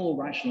subject with full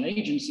rational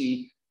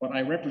agency, but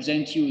I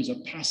represent you as a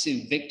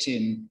passive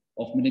victim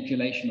of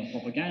manipulation or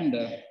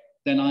propaganda,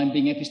 then I'm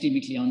being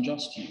epistemically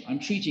unjust to you. I'm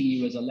treating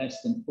you as a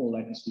less than full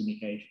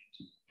epistemic agent.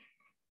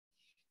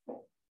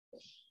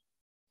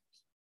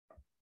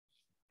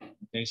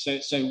 Okay,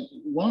 so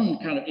one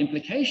kind of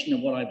implication of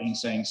what I've been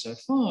saying so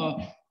far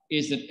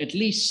is that at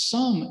least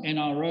some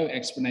NRO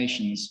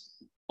explanations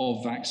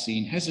of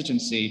vaccine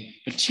hesitancy,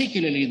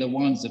 particularly the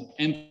ones that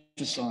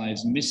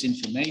emphasize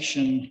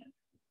misinformation,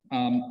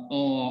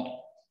 are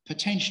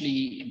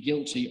potentially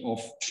guilty of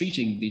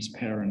treating these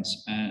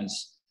parents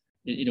as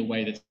in a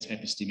way that's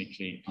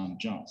epistemically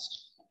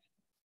unjust.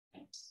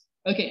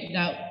 Okay,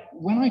 now,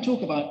 when I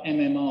talk about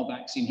MMR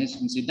vaccine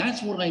hesitancy,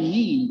 that's what I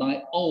mean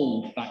by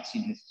old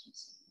vaccine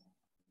hesitancy.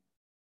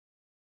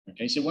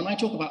 Okay, so when I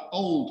talk about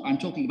old, I'm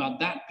talking about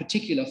that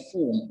particular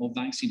form of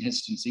vaccine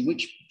hesitancy,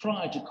 which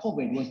prior to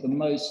COVID was the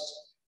most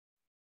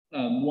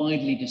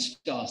widely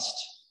discussed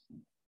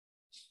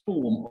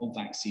form of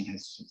vaccine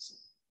hesitancy.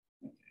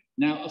 Okay.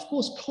 Now, of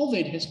course,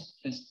 COVID has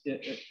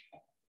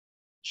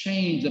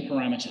changed the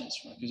parameters,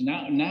 right? Because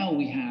now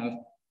we have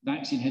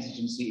vaccine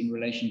hesitancy in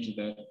relation to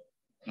the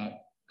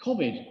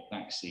COVID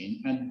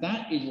vaccine, and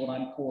that is what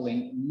I'm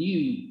calling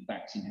new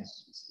vaccine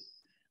hesitancy.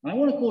 And I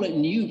want to call it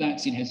new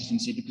vaccine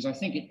hesitancy because I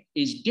think it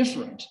is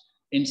different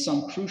in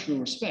some crucial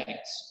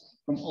respects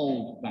from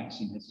old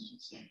vaccine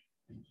hesitancy.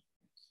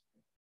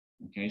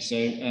 Okay,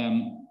 so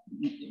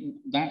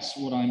that's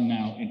what I'm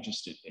now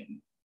interested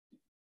in.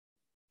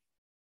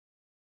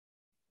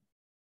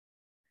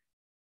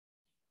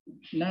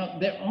 Now,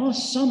 there are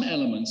some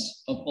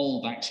elements of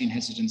old vaccine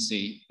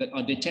hesitancy that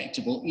are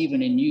detectable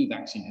even in new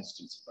vaccine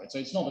hesitancy, right? So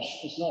it's not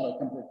a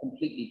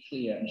completely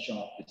clear and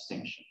sharp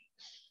distinction.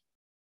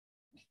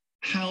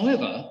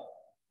 However,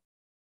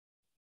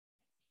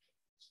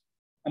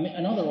 I mean,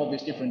 another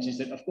obvious difference is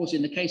that, of course,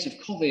 in the case of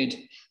COVID,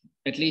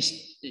 at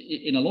least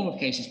in a lot of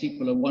cases,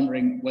 people are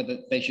wondering whether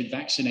they should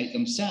vaccinate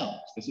themselves.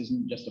 This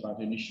isn't just about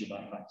an issue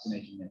about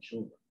vaccinating their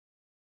children.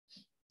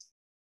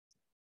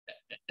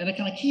 And a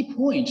kind of key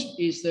point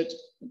is that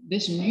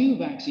this new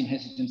vaccine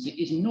hesitancy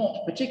is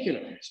not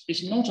particularized.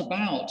 It's not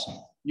about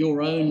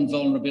your own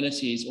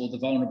vulnerabilities or the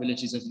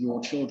vulnerabilities of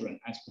your children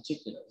as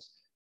particulars.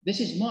 This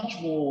is much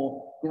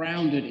more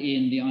grounded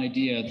in the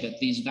idea that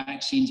these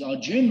vaccines are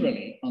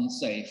generally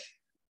unsafe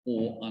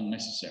or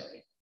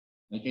unnecessary.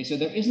 Okay, so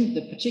there isn't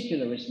the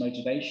particularist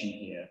motivation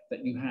here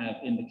that you have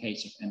in the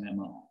case of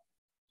MMR.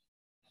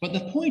 But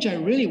the point I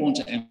really want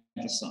to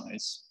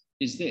emphasize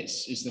is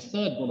this, is the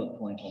third bullet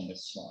point on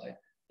this slide,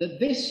 that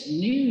this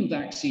new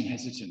vaccine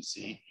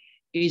hesitancy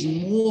is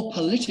more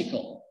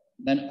political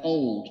than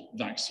old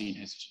vaccine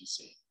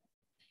hesitancy.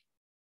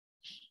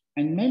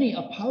 And many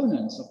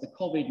opponents of the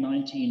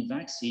COVID-19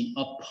 vaccine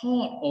are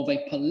part of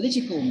a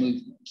political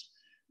movement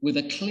with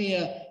a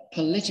clear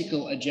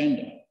political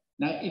agenda.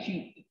 Now, if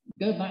you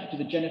go back to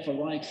the Jennifer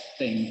Wright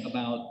thing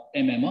about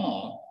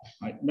MMR,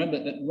 right,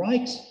 remember that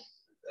Wright's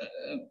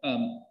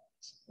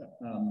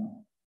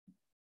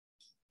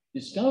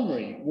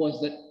discovery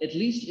was that, at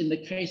least in the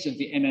case of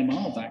the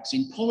MMR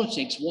vaccine,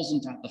 politics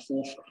wasn't at the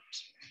forefront.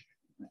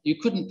 You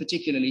couldn't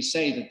particularly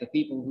say that the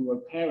people who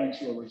were parents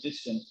who were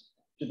resistant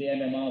to the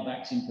MMR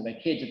vaccine for their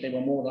kids, that they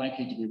were more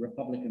likely to be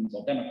Republicans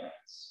or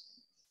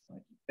Democrats.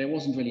 Right? There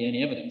wasn't really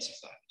any evidence of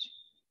that.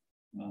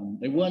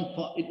 It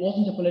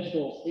wasn't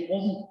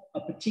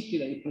a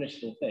particularly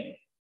political thing.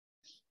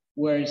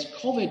 Whereas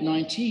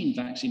COVID-19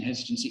 vaccine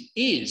hesitancy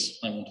is,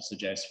 I want to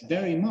suggest,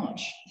 very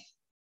much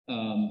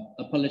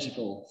a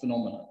political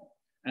phenomenon.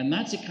 And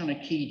that's a kind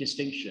of key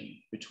distinction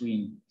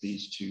between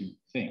these two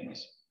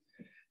things.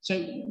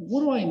 So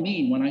what do I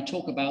mean when I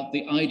talk about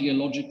the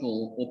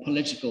ideological or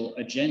political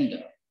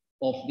agenda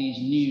of these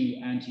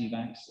new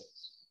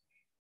anti-vaxxers?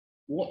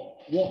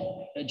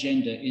 What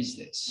agenda is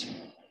this?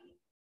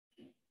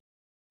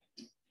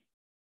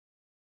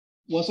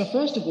 Well, so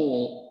first of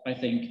all, I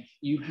think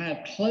you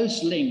have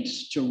close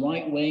links to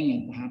right-wing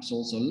and perhaps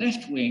also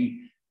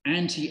left-wing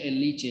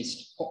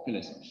anti-elitist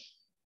populism,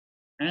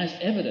 as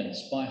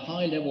evidenced by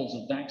high levels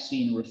of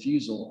vaccine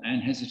refusal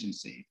and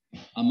hesitancy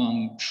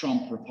among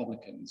Trump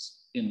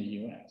Republicans in the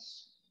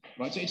US.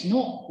 Right? So it's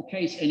not the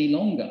case any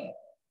longer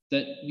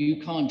that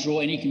you can't draw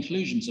any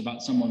conclusions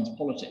about someone's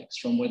politics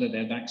from whether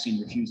they're vaccine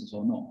refusers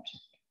or not.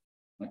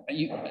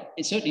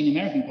 It's certainly in the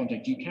American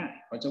context, you can.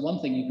 Right? So one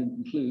thing you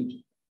can conclude,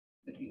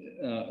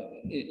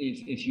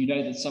 if you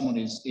know that someone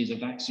is a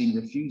vaccine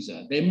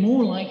refuser, they're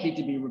more likely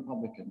to be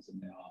Republicans than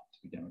they are to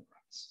be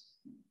Democrats.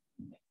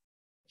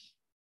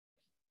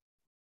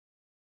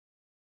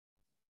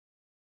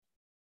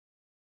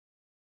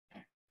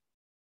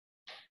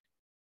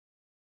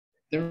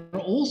 There are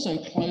also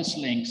close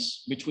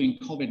links between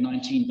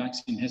COVID-19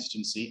 vaccine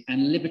hesitancy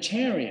and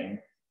libertarian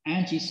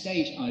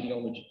anti-state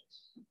ideologies.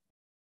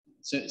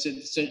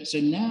 So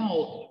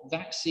now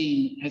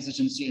vaccine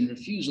hesitancy and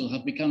refusal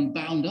have become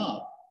bound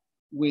up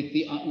with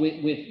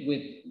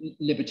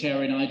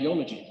libertarian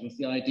ideologies, with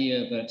the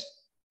idea that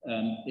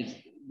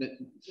that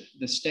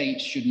the state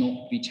should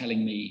not be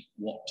telling me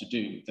what to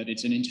do, that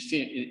it's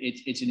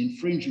an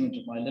infringement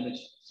of my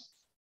liberties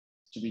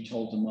to be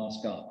told to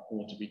mask up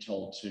or to be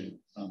told to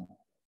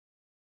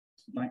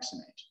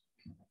vaccinate.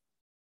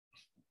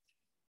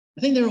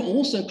 I think there are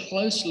also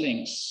close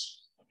links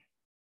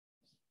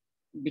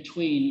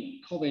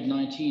between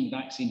COVID-19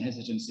 vaccine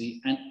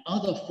hesitancy and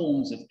other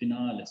forms of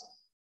denialism,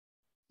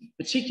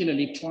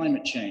 particularly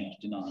climate change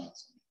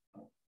denialism.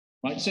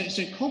 Right? So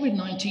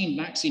COVID-19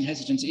 vaccine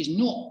hesitancy is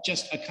not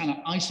just a kind of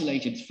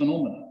isolated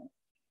phenomenon.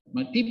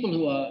 Right? People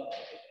who are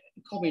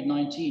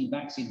COVID-19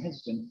 vaccine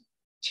hesitant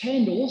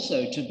tend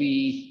also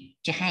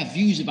to have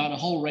views about a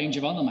whole range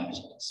of other matters,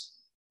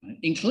 right?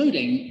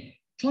 Including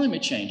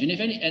climate change. And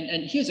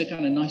and here's a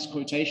kind of nice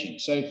quotation.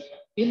 So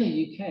in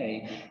the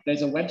UK,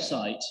 there's a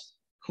website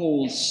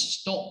called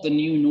Stop the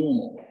New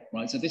Normal,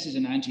 right? So this is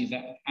an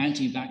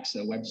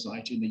anti-vaxxer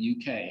website in the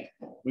UK,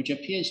 which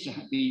appears to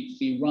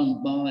be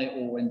run by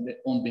or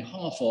on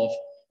behalf of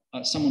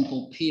someone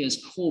called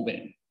Piers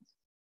Corbyn,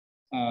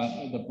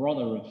 the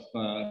brother of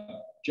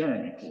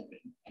Jeremy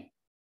Corbyn.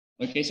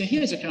 Okay, so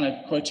here's a kind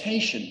of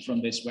quotation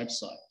from this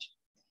website,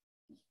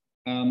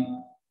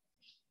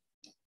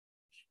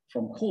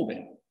 from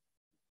Corbyn.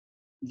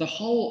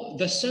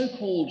 The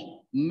so-called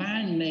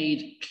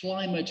man-made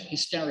climate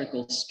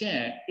hysterical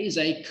scare is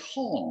a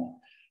con,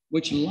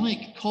 which,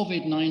 like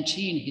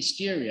COVID-19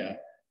 hysteria,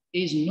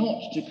 is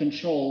not to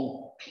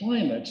control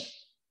climate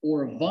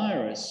or a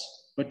virus,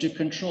 but to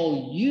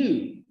control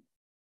you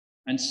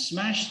and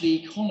smash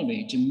the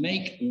economy to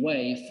make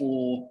way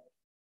for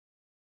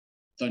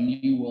the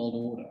New World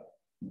Order.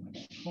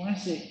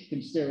 Classic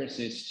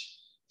conspiracist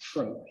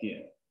trope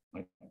here.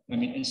 I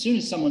mean, as soon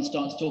as someone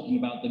starts talking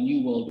about the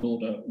New World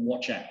Order,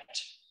 watch out.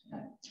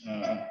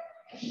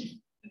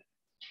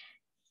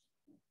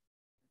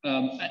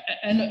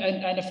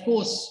 And of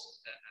course,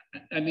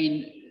 I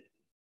mean,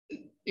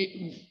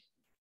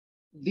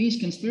 these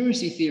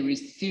conspiracy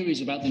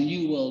theories about the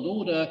New World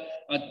Order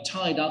are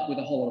tied up with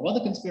a whole lot of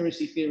other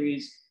conspiracy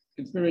theories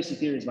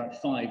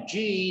about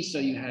 5G. So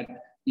you have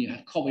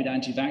COVID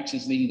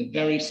anti-vaxxers leading the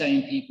very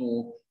same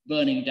people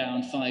burning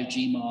down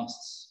 5G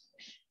masts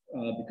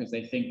because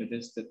they think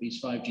that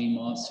these 5G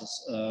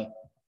masts are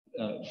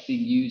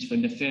being used for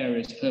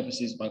nefarious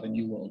purposes by the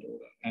New World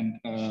Order.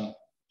 And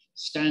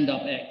Stand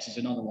Up X is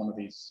another one of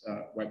these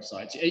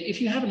websites.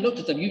 If you haven't looked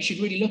at them, you should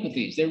really look at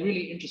these. They're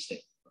really interesting.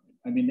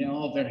 I mean, they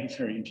are very,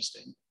 very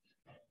interesting.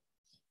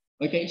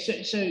 Okay,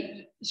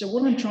 so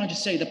what I'm trying to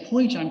say, the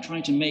point I'm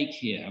trying to make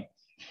here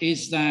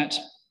is that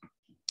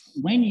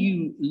when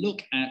you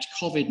look at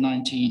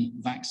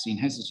COVID-19 vaccine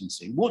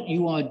hesitancy, what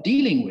you are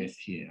dealing with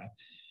here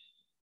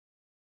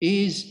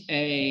is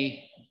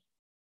a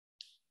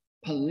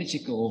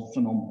political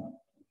phenomenon,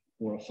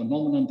 or a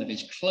phenomenon that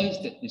is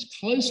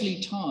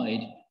closely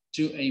tied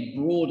to a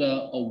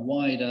broader, a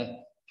wider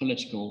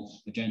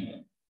political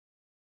agenda.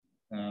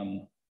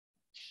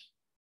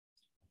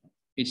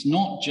 It's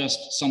not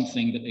just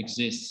something that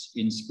exists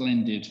in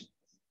splendid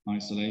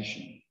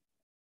isolation.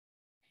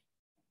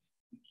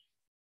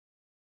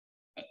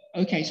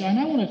 Okay, so I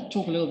now want to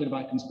talk a little bit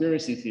about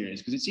conspiracy theories,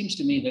 because it seems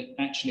to me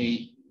that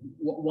actually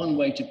one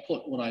way to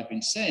put what I've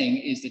been saying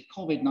is that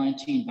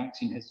COVID-19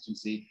 vaccine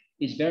hesitancy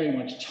is very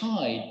much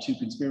tied to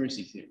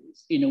conspiracy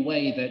theories in a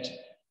way that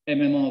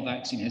MMR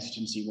vaccine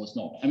hesitancy was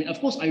not. I mean, of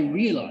course, I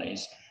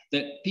realize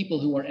that people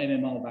who are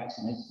MMR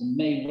vaccine hesitant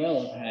may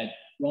well have had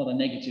rather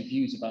negative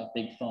views about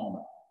big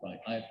pharma, right?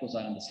 Of course,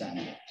 I understand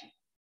that.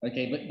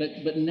 Okay,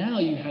 but now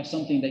you have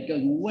something that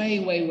goes way,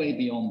 way, way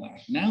beyond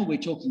that. Now we're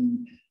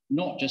talking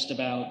not just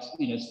about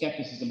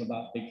skepticism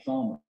about big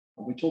pharma.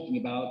 We're talking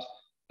about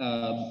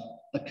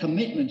a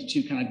commitment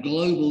to kind of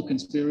global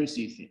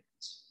conspiracy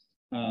theories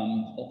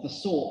of the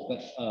sort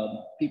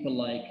that people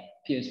like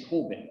Piers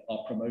Corbyn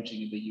are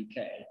promoting in the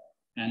UK,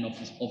 and of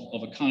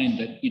a kind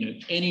that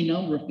any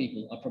number of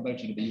people are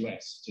promoting in the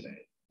US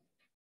today.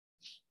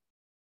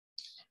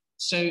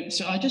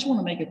 So I just want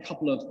to make a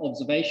couple of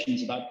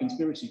observations about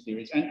conspiracy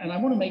theories, and I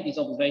want to make these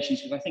observations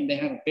because I think they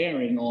have a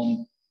bearing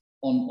on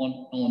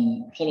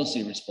on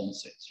policy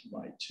responses,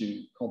 right,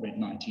 to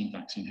COVID-19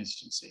 vaccine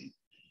hesitancy.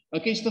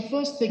 Okay, so the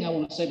first thing I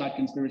want to say about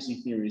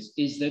conspiracy theories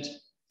is that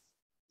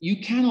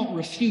you cannot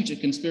refute a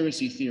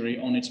conspiracy theory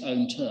on its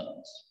own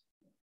terms.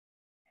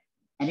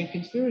 I mean,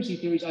 conspiracy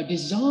theories are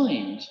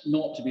designed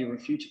not to be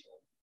refutable.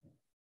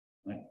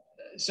 Right?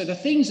 So the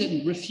things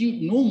that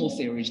refute normal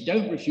theories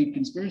don't refute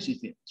conspiracy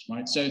theories,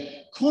 right? So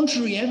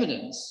contrary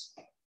evidence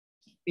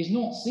is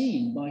not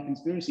seen by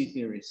conspiracy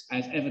theorists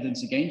as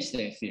evidence against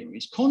their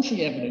theories.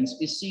 Contrary evidence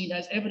is seen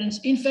as evidence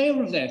in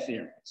favor of their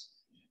theories,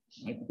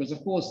 right? Because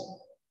of course,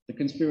 the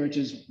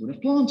conspirators would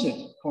have planted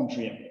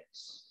contrary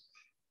evidence.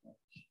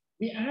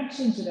 The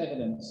absence of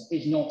evidence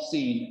is not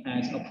seen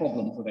as a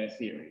problem for their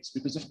theories,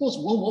 because of course,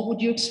 well, what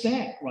would you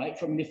expect, right,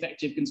 from an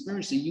effective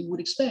conspiracy? You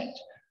would expect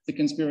the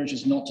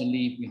conspirators not to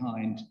leave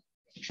behind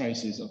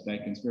traces of their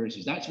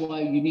conspiracies. That's why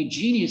you need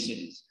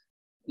geniuses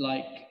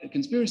like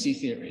conspiracy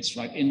theorists,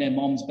 right, in their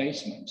mom's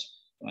basement,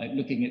 right,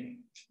 looking at,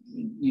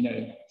 you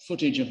know,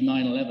 footage of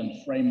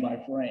 9/11 frame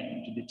by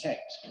frame to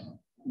detect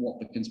what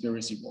the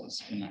conspiracy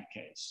was in that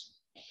case.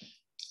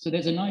 So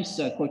there's a nice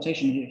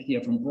quotation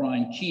here from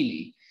Brian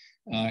Keeley,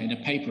 in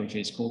a paper of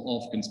his called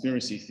Of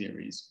Conspiracy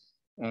Theories,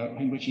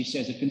 in which he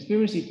says that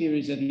conspiracy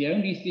theories are the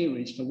only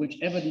theories for which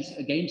evidence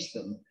against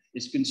them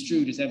is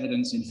construed as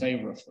evidence in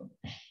favor of them.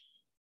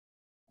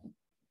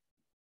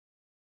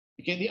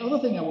 Okay, the other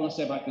thing I want to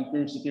say about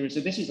conspiracy theories,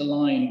 so this is a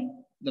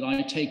line that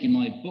I take in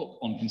my book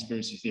on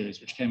conspiracy theories,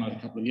 which came out a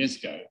couple of years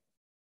ago.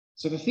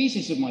 So the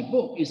thesis of my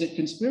book is that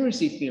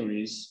conspiracy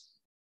theories,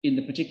 in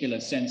the particular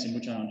sense in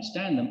which I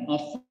understand them,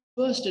 are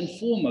first and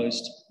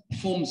foremost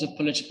forms of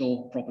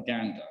political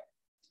propaganda.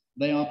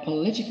 They are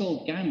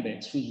political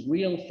gambits whose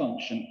real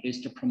function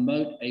is to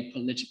promote a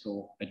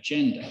political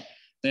agenda.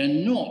 They're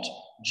not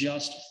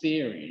just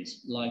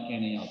theories like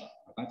any other.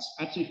 That's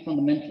absolutely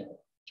fundamental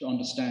to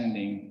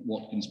understanding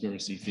what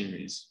conspiracy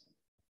theories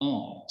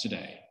are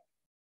today.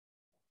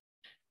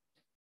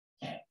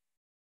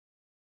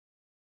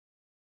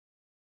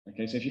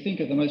 Okay, so if you think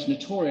of the most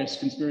notorious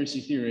conspiracy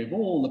theory of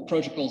all, the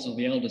Protocols of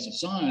the Elders of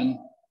Zion,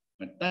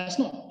 that's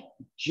not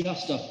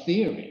just a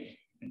theory.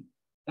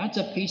 That's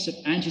a piece of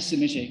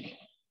anti-Semitic,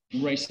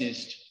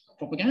 racist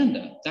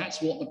propaganda.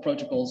 That's what the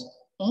protocols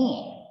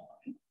are.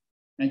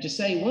 And to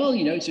say, well,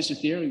 you know, it's just a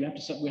theory, we have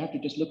to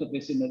just look at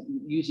this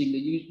using the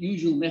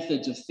usual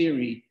methods of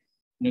theory,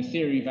 you know,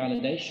 theory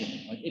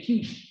validation. Like if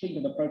you think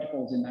of the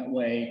protocols in that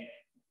way,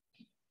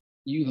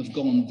 you have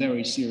gone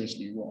very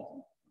seriously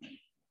wrong.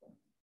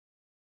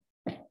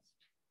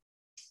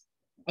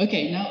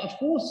 Okay, now, of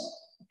course,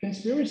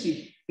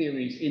 conspiracy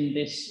theories in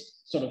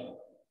this sort of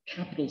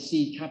capital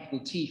C,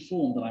 capital T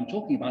form that I'm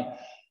talking about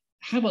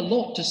have a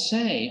lot to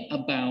say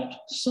about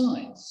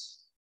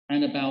science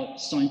and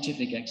about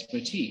scientific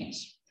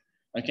expertise.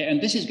 Okay,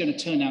 and this is going to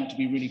turn out to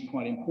be really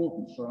quite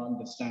important for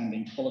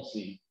understanding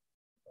policy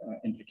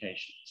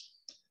implications.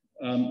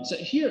 So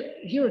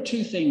here are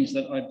two things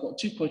that I've got,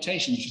 two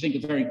quotations which I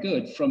think are very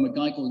good from a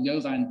guy called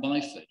Jovan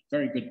Byford,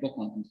 very good book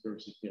on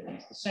conspiracy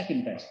theories, the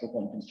second best book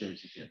on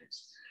conspiracy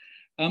theories.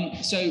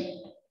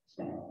 So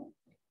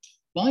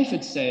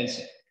Byford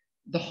says,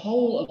 the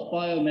whole of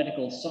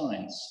biomedical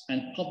science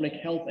and public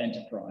health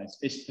enterprise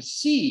is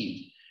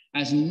perceived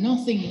as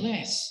nothing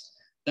less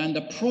than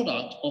the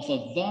product of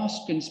a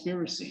vast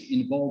conspiracy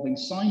involving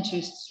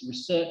scientists,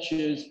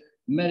 researchers,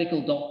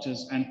 medical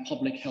doctors, and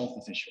public health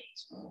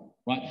officials,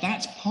 right?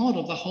 That's part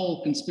of the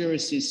whole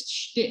conspiracist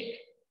shtick,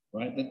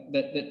 right?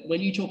 That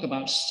when you talk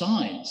about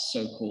science,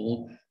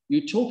 so-called,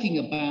 you're talking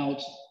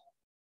about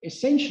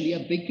essentially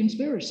a big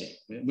conspiracy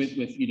with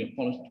you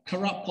know,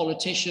 corrupt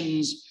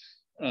politicians,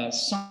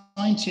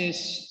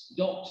 scientists,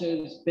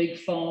 doctors, big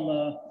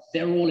pharma,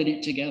 they're all in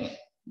it together.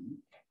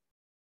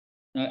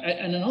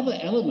 And another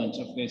element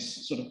of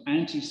this sort of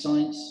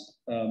anti-science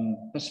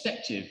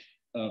perspective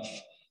of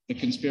the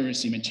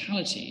conspiracy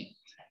mentality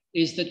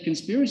is that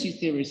conspiracy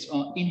theorists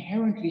are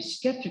inherently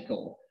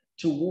skeptical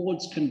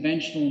towards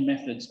conventional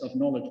methods of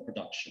knowledge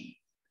production.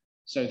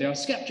 So they are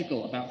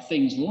skeptical about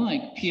things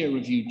like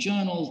peer-reviewed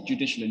journals,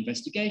 judicial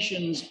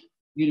investigations,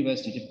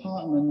 university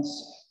departments,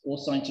 or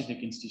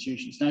scientific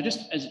institutions. Now, just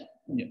as,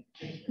 yeah,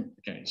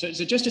 okay, so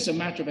just as a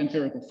matter of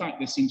empirical fact,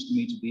 this seems to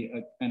me to be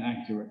an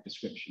accurate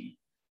description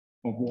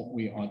of what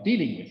we are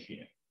dealing with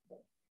here.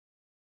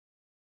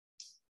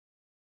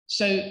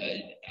 So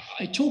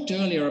I talked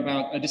earlier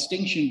about a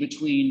distinction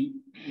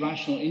between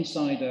rational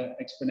insider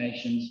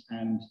explanations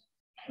and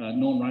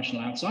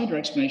non-rational outsider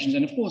explanations.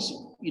 And of course,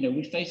 you know,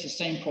 we face the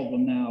same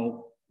problem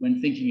now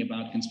when thinking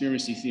about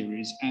conspiracy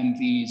theories and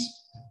these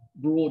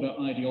broader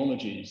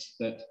ideologies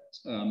that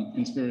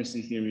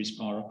conspiracy theories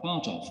are a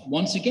part of.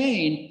 Once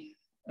again,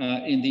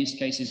 in these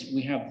cases,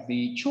 we have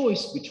the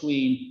choice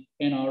between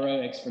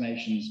NRO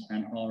explanations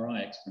and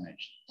RI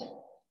explanations.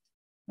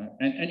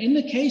 And in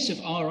the case of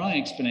RI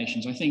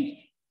explanations, I think,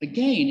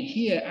 again,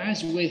 here,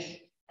 as with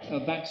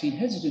vaccine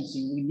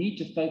hesitancy, we need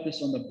to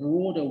focus on the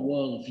broader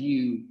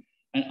worldview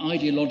and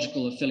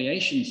ideological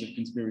affiliations of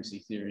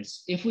conspiracy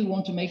theorists if we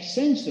want to make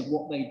sense of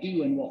what they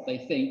do and what they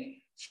think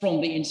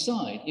from the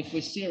inside if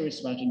we're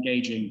serious about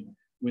engaging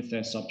with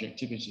their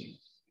subjectivity.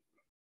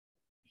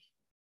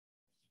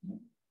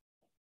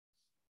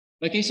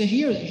 Okay, so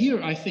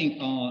here I think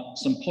are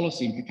some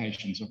policy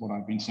implications of what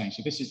I've been saying.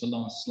 So this is the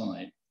last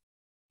slide.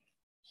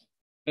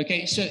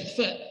 Okay, so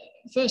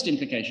first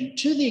implication,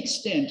 to the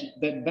extent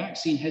that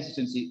vaccine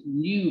hesitancy,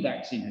 new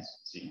vaccine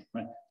hesitancy,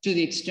 right, to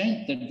the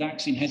extent that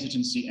vaccine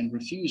hesitancy and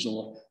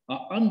refusal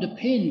are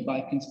underpinned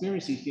by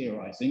conspiracy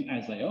theorizing,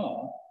 as they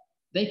are,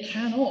 they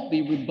cannot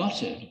be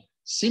rebutted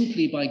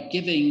simply by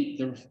giving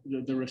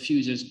the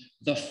refusers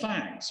the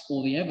facts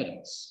or the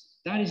evidence.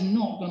 That is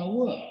not going to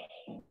work,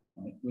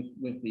 right,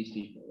 with these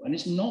people. And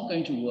it's not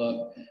going to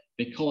work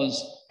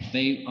because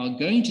they are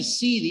going to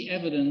see the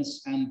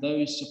evidence and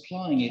those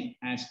supplying it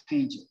as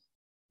tainted.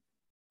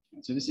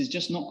 So this is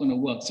just not going to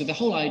work. So the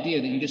whole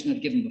idea that you just need to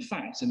give them the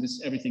facts and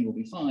everything will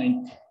be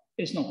fine,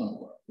 it's not going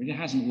to work. It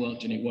hasn't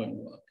worked and it won't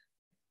work.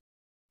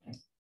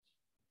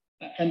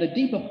 And the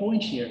deeper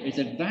point here is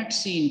that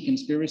vaccine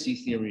conspiracy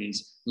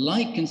theories,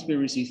 like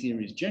conspiracy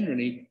theories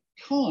generally,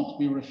 can't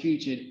be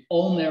refuted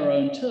on their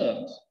own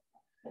terms.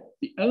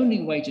 The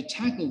only way to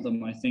tackle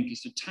them, I think,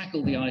 is to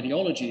tackle the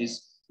ideologies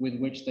with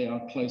which they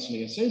are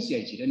closely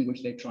associated and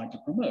which they try to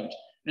promote.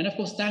 And of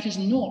course, that is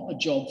not a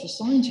job for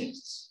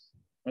scientists.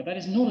 Right? That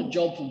is not a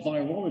job for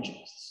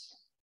virologists.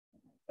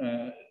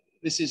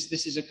 This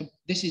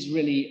is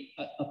really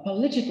a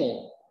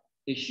political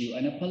issue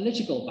and a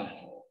political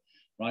battle,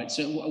 right?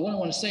 So what I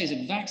want to say is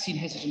that vaccine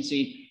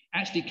hesitancy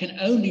actually can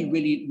only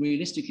really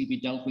realistically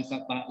be dealt with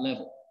at that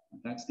level.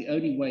 That's the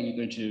only way you're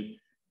going to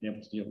be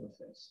able to deal with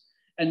this.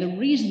 And the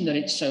reason that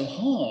it's so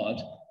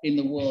hard in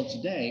the world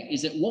today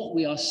is that what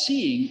we are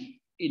seeing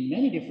in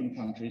many different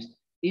countries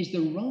is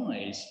the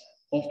rise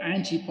of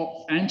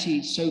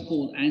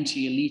so-called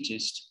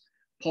anti-elitist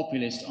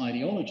populist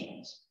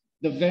ideologies,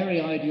 the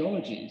very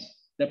ideologies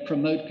that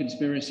promote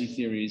conspiracy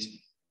theories,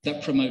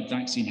 that promote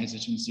vaccine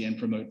hesitancy and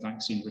promote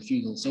vaccine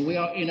refusal. So we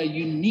are in a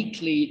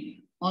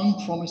uniquely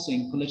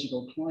unpromising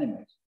political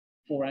climate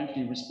for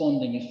actually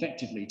responding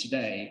effectively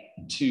today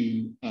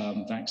to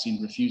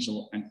vaccine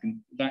refusal and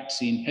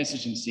vaccine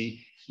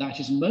hesitancy that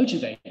is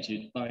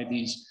motivated by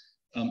these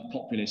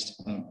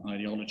populist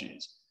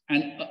ideologies.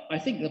 And I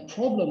think the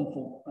problem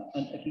for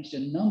at least a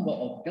number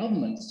of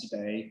governments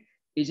today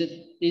is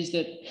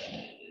that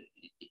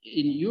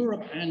in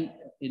Europe and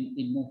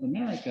in North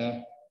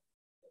America,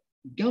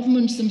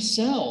 governments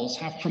themselves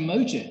have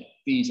promoted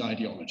these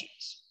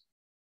ideologies.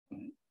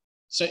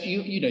 So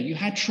you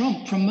had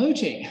Trump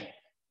promoting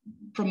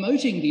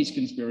these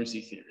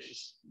conspiracy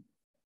theories.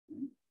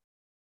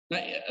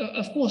 Now,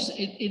 of course,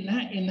 in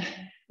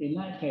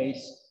that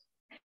case,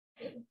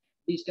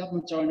 these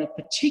governments are in a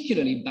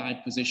particularly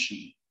bad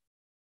position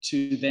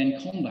to then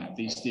combat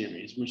these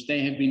theories, which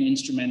they have been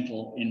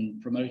instrumental in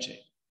promoting.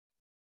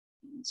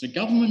 So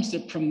governments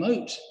that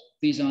promote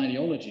these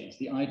ideologies,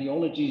 the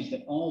ideologies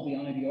that are the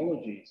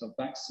ideologies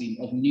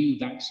of new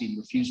vaccine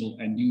refusal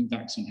and new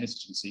vaccine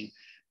hesitancy,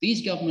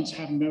 these governments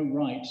have no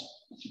right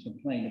to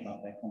complain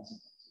about their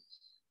consequences.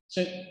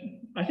 So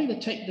I think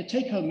the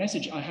take-home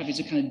message I have is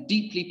a kind of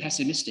deeply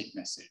pessimistic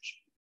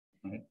message.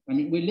 Right? I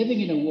mean, we're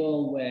living in a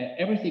world where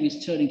everything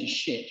is turning to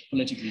shit,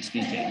 politically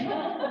speaking.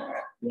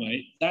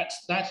 Right?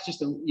 That's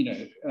just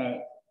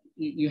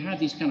you have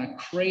these kind of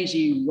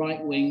crazy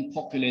right-wing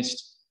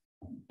populist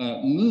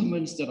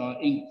movements that are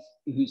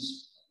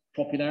whose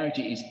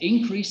popularity is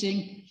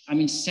increasing. I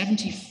mean,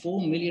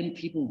 74 million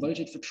people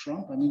voted for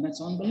Trump. I mean,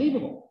 that's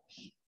unbelievable.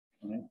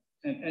 Right?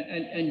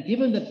 And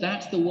given that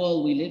that's the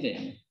world we live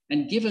in,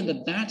 and given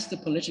that that's the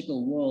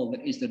political world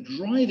that is the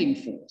driving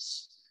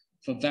force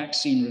for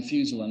vaccine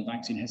refusal and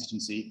vaccine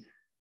hesitancy,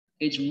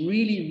 it's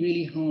really,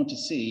 really hard to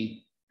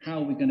see how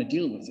we're going to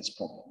deal with this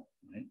problem.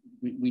 Right?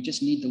 We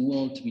just need the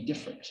world to be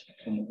different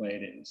from the way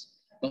it is.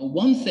 But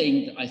one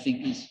thing that I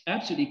think is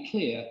absolutely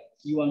clear,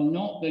 you are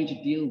not going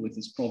to deal with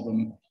this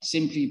problem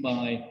simply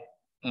by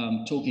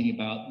talking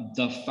about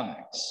the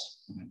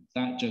facts. Right?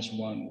 That just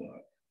won't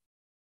work.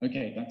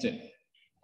 Okay, that's it.